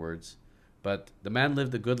afterwards, but the man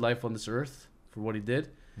lived a good life on this earth for what he did,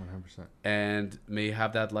 100%, and may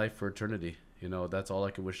have that life for eternity. That's all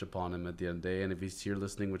I can wish upon him at the end of the day. And if he's here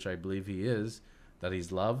listening, which I believe he is, that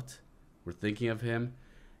he's loved, we're thinking of him.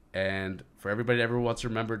 And for everybody that ever wants to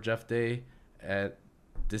remember Jeff Day,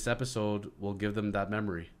 this episode will give them that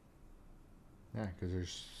memory. Yeah, because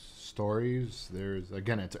there's stories. There's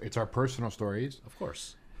again, it's our personal stories, Of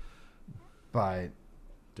course. but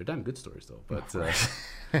They're damn good stories, though. But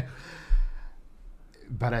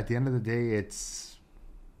but at the end of the day, it's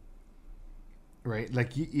right.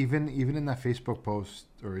 Like even in that Facebook post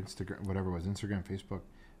or Instagram, whatever it was, Instagram, Facebook,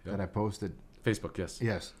 Yep. that I posted. Facebook, yes.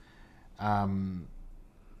 Yes.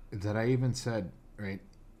 That I even said, right.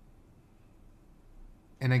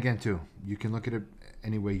 And again, too, you can look at it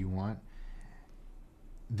any way you want.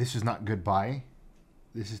 This is not goodbye.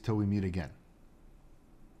 This is till we meet again.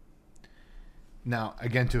 Now,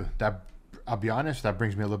 again, too, that I'll be honest, that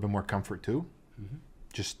brings me a little bit more comfort too,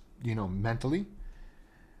 just mentally.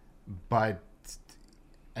 But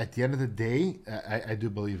at the end of the day, I do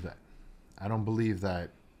believe that. I don't believe that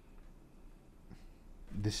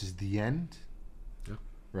this is the end,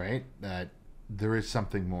 right? That there is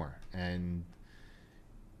something more, and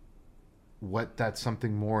what that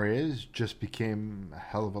something more is just became a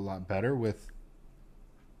hell of a lot better with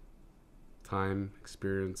time,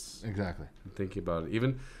 experience. Exactly. And thinking about it.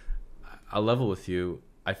 Even, I'll level with you.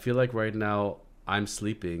 I feel like right now I'm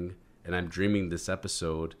sleeping and I'm dreaming this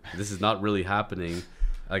episode. This is not really happening.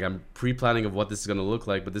 Like I'm pre-planning of what this is going to look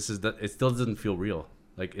like, but it still doesn't feel real.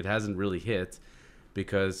 Like it hasn't really hit,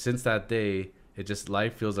 because since that day,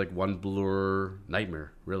 life feels like one blur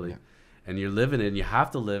nightmare, really. Yeah. And you're living it and you have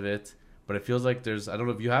to live it, but it feels like I don't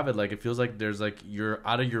know if you have it, like it feels like there's like you're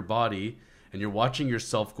out of your body and you're watching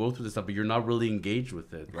yourself go through this stuff, but you're not really engaged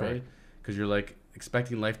with it, right? Because you're like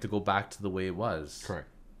expecting life to go back to the way it was. Correct.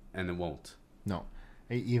 And it won't. No.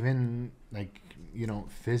 Even like,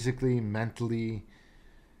 physically, mentally,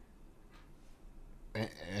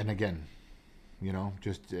 and again,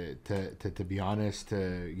 just to be honest,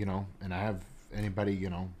 and I have anybody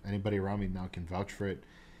around me now can vouch for it.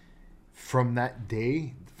 From that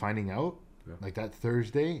day, finding out, like that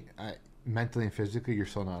Thursday, mentally and physically, you're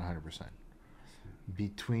still not 100%.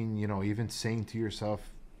 Between, even saying to yourself,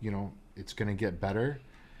 it's going to get better.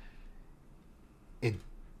 It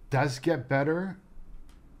does get better,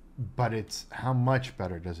 but it's how much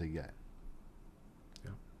better does it get?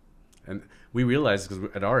 Yeah. And we realize,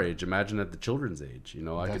 because at our age, imagine at the children's age,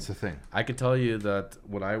 That's the thing. I could tell you that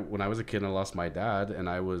when I was a kid and I lost my dad and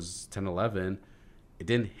I was 10, 11, it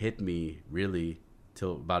didn't hit me really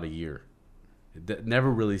till about a year. It never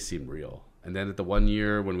really seemed real. And then at the 1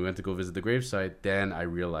 year when we went to go visit the gravesite, then I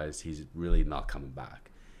realized he's really not coming back.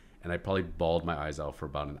 And I probably bawled my eyes out for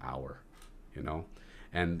about an hour,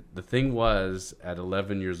 And the thing was, at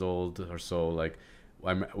 11 years old or so, like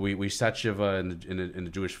we sat Shiva in the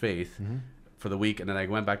Jewish faith for the week, and then I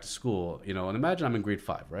went back to school, and imagine I'm in grade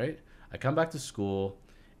 5, right? I come back to school,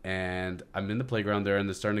 and I'm in the playground there, and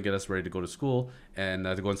they're starting to get us ready to go to school and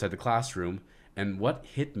to go inside the classroom. And what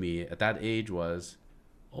hit me at that age was,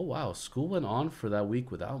 oh, wow, school went on for that week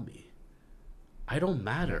without me. I don't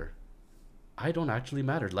matter. I don't actually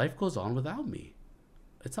matter. Life goes on without me.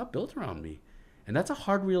 It's not built around me. And that's a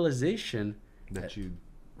hard realization.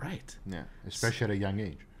 Right. Yeah, especially at a young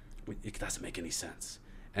age. It doesn't make any sense.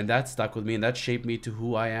 And that stuck with me, and that shaped me to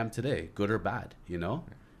who I am today, good or bad,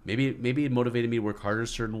 Maybe it motivated me to work harder a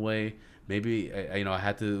certain way. Maybe I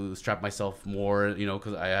had to strap myself more,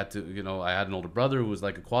 because I had to, I had an older brother who was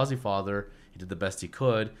like a quasi-father. He did the best he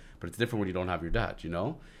could, but it's different when you don't have your dad,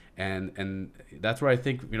 And that's where I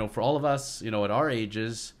think, for all of us, at our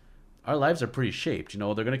ages, our lives are pretty shaped.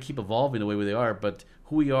 They're going to keep evolving the way they are, but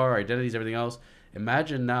who we are, our identities, everything else.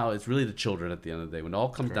 Imagine now it's really the children at the end of the day. When it all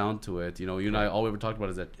comes down to it, you and I, all we ever talked about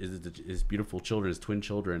is beautiful children, is twin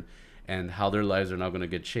children, and how their lives are now going to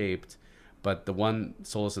get shaped. But the one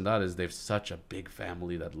solace in that is they've such a big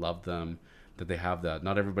family that love them, that they have that.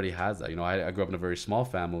 Not everybody has that. I grew up in a very small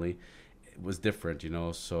family. It was different,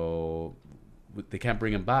 so they can't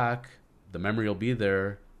bring him back. The memory will be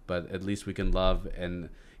there, but at least we can love and,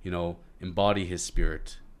 embody his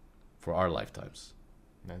spirit for our lifetimes.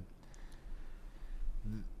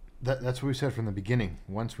 That's what we said from the beginning.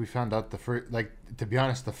 Once we found out to be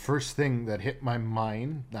honest, the first thing that hit my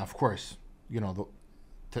mind, now of course, to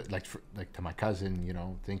my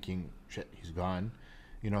cousin, thinking, shit, he's gone,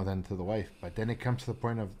 then to the wife. But then it comes to the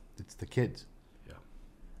point of it's the kids. Yeah.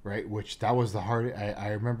 Right? Which that was the hard. I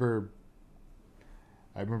remember,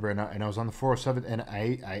 and I was on the 407, and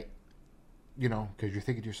I because you're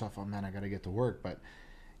thinking to yourself, oh man, I got to get to work. But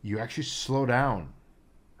you actually slow down,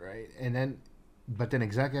 right? But then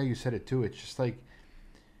exactly how you said it too, it's just like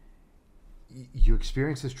you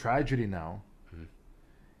experience this tragedy now.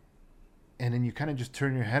 And then you kind of just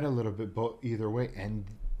turn your head a little bit either way, and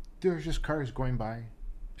there's just cars going by.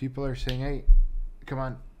 People are saying, hey, come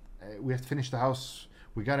on, we have to finish the house.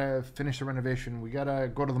 We gotta finish the renovation. We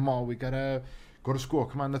gotta go to the mall. We gotta go to school.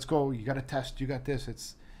 Come on, let's go. You gotta test. You got this.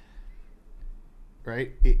 It's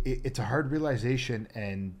right. It's a hard realization,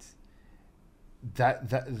 and that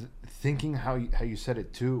thinking how you said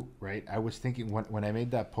it too, right? I was thinking when I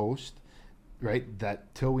made that post, right,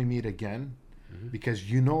 that till we meet again,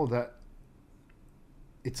 because you know that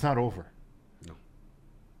it's not over. No.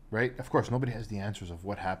 Right? Of course, nobody has the answers of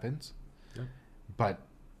what happens, but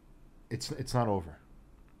it's not over.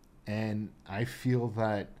 And I feel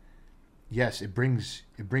that, yes, it brings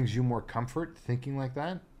you more comfort thinking like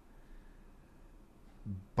that,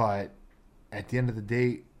 but at the end of the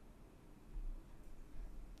day,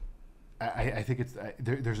 I think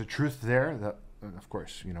there's a truth there that, of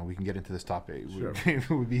course, you know, we can get into this topic. Sure.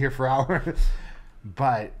 We'd be here for hours,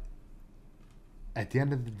 but at the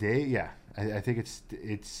end of the day, yeah, I think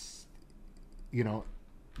it's you know,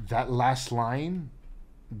 that last line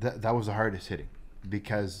that was the hardest hitting,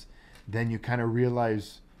 because then you kind of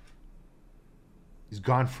realize he's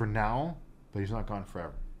gone for now, but he's not gone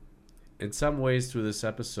forever. In some ways, through this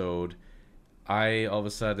episode, I all of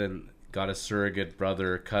a sudden got a surrogate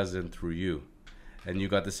brother, cousin through you, and you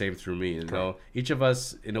got the same through me. You know, each of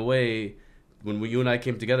us, in a way, when you and I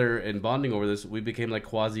came together and bonding over this, we became like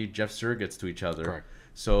quasi Jeff surrogates to each other. Correct.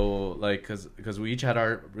 So, like, because we each had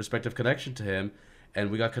our respective connection to him,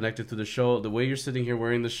 and we got connected through the show. The way you're sitting here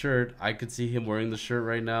wearing the shirt, I could see him wearing the shirt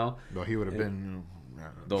right now. No, he would have been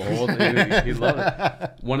the whole thing. He loved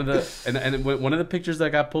it. One of the pictures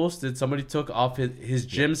that got posted, somebody took off his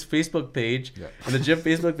gym's Facebook page, and the gym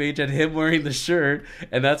Facebook page had him wearing the shirt,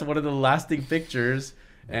 and that's one of the lasting pictures.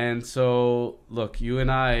 And so, look, you and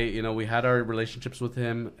I, you know, we had our relationships with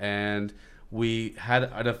him, and we had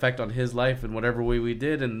an effect on his life in whatever way we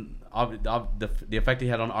did, and the effect he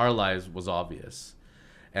had on our lives was obvious.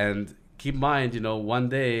 And keep in mind, you know, one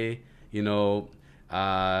day, you know,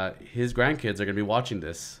 his grandkids are going to be watching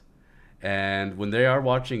this, and when they are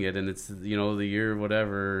watching it, and it's, you know, the year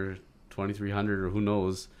whatever 2300 or who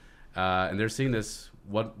knows, and they're seeing this,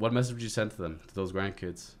 what message would you send to them, to those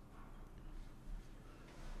grandkids?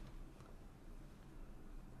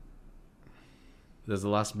 There's a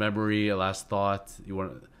last memory, a last thought.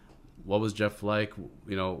 What was Jeff like?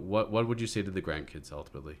 You know, what would you say to the grandkids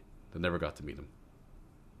ultimately that never got to meet him?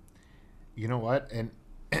 You know what, and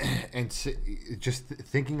just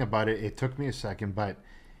thinking about it, it took me a second, but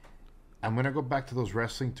I'm gonna go back to those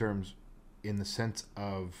wrestling terms in the sense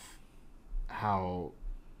of how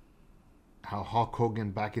Hulk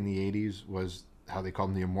Hogan back in the 80s was, how they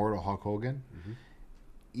called him the immortal Hulk Hogan.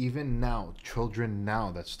 Even now, children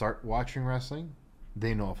now that start watching wrestling,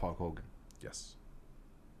 they know of Hulk Hogan. Yes.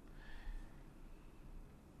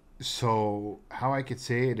 So how I could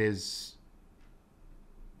say it is,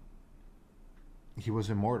 he was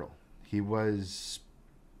immortal. He was,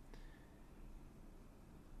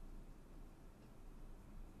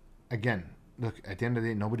 again, look, at the end of the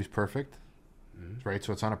day, nobody's perfect, right?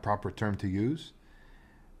 So it's not a proper term to use,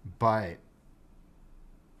 but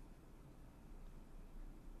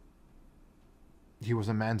he was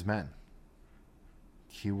a man's man.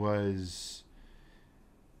 He was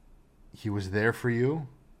there for you.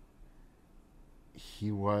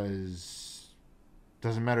 He was,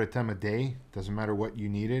 doesn't matter the time of day, doesn't matter what you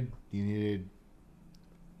needed. You needed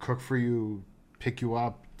cook for you, pick you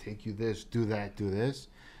up, take you this, do that, do this.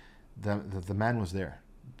 The man was there.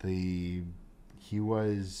 He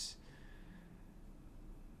was,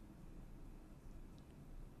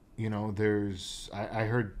 you know, I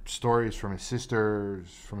heard stories from his sisters,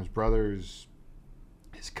 from his brothers,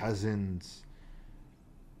 his cousins,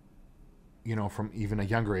 you know, from even a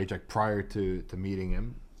younger age, like prior to meeting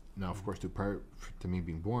him. Now, of course, prior to me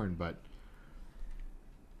being born, but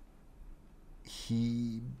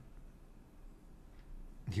he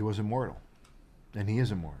was immortal, and he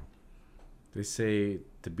is immortal. They say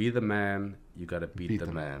to be the man, you got to beat the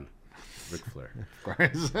man. Ric Flair. Of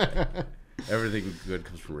course. Everything good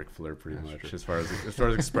comes from Ric Flair, pretty much, as far as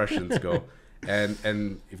expressions go.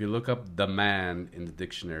 And if you look up the man in the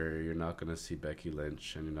dictionary, you're not going to see Becky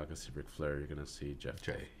Lynch, and you're not going to see Ric Flair. You're going to see Jeff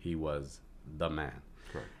Jay. He was the man.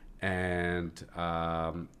 Correct. And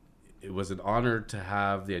it was an honor to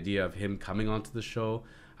have the idea of him coming onto the show.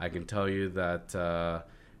 I can tell you that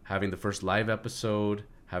having the first live episode,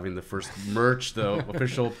 having the first merch, the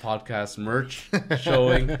official podcast merch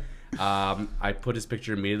showing, I put his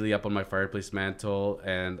picture immediately up on my fireplace mantle,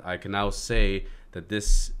 and I can now say that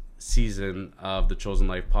this season of the Chosen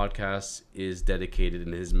Life podcast is dedicated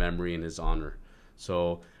in his memory and his honor.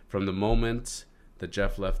 So from the moment that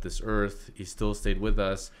Jeff left this earth, he still stayed with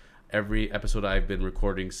us. Every episode I've been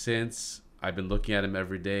recording since, I've been looking at him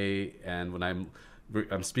every day, and when I'm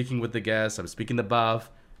I'm speaking with the guests. I'm speaking to Buff.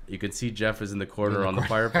 You can see Jeff is in the corner on the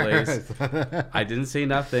fireplace. I didn't say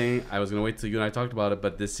nothing. I was going to wait till you and I talked about it,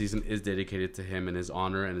 but this season is dedicated to him in his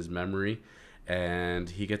honor and his memory. And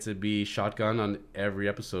he gets to be shotgun on every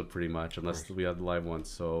episode pretty much, unless we have the live ones.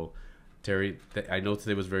 So, Terry, I know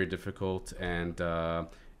today was very difficult, and it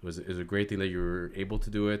was a great thing that you were able to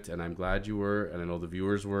do it, and I'm glad you were, and I know the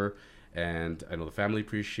viewers were, and I know the family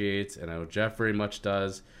appreciates, and I know Jeff very much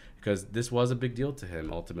does. Because this was a big deal to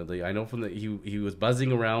him ultimately. I know from he was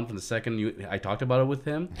buzzing around from the second I talked about it with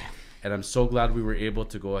him, and I'm so glad we were able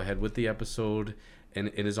to go ahead with the episode and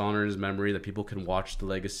in his honor and his memory, that people can watch the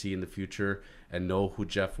legacy in the future and know who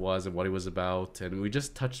Jeff was and what he was about. And we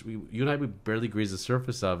just touched, you and I, we barely grazed the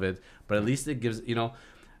surface of it, but at least it gives,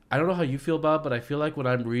 I don't know how you feel about it, but I feel like when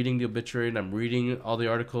I'm reading the obituary and I'm reading all the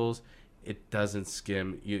articles, it doesn't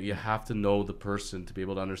skim. You have to know the person to be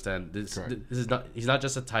able to understand this. Correct. This is not. He's not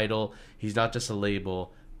just a title. He's not just a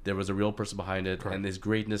label. There was a real person behind it, Correct. and his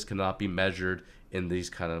greatness cannot be measured in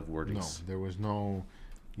these kind of wordings. No, there was no.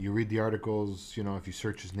 You read the articles. If you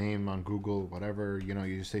search his name on Google, whatever,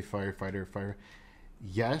 you just say firefighter, fire.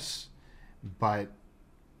 Yes, but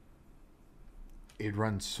it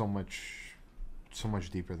runs so much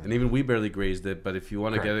deeper than. And even we barely grazed it. But if you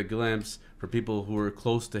want to Correct. get a glimpse for people who are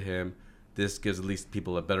close to him, this gives at least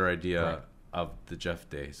people a better idea Correct. of the Jeff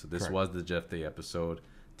Day. So this Correct. was the Jeff Day episode.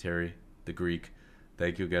 Terry, the Greek,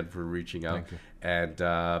 thank you again for reaching out. Thank you.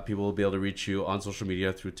 And people will be able to reach you on social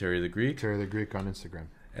media through Terry the Greek. Terry the Greek on Instagram.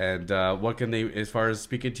 And what can they, as far as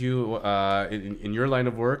speaking to you in your line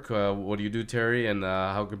of work, what do you do, Terry? And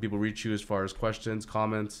how can people reach you as far as questions,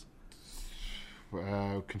 comments?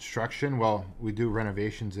 Construction. Well, we do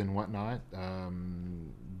renovations and whatnot.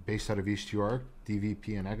 Based out of East York,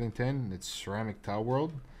 DVP in Eglinton. It's Ceramic Tile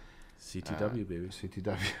World. CTW, baby.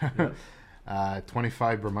 CTW.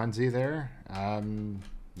 25 Bermondsey there.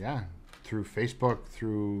 Through Facebook,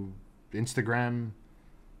 through Instagram.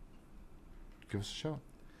 Give us a shout.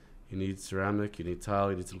 You need ceramic, you need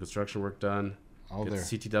tile, you need some construction work done. All Get there.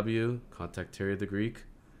 CTW, contact Terry the Greek.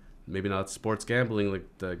 Maybe not sports gambling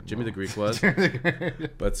like Jimmy the Greek was,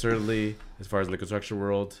 but certainly as far as in the construction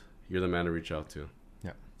world, you're the man to reach out to.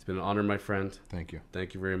 Yeah. It's been an honor, my friend. Thank you.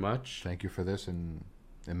 Thank you very much. Thank you for this, and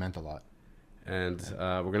it meant a lot. And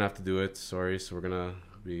we're going to have to do it. Sorry. So we're going to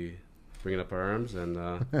be bringing up our arms.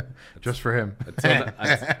 And Just for him.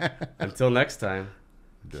 until next time,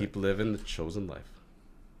 Good. keep living the chosen life.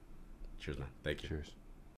 Cheers, man. Thank you. Cheers.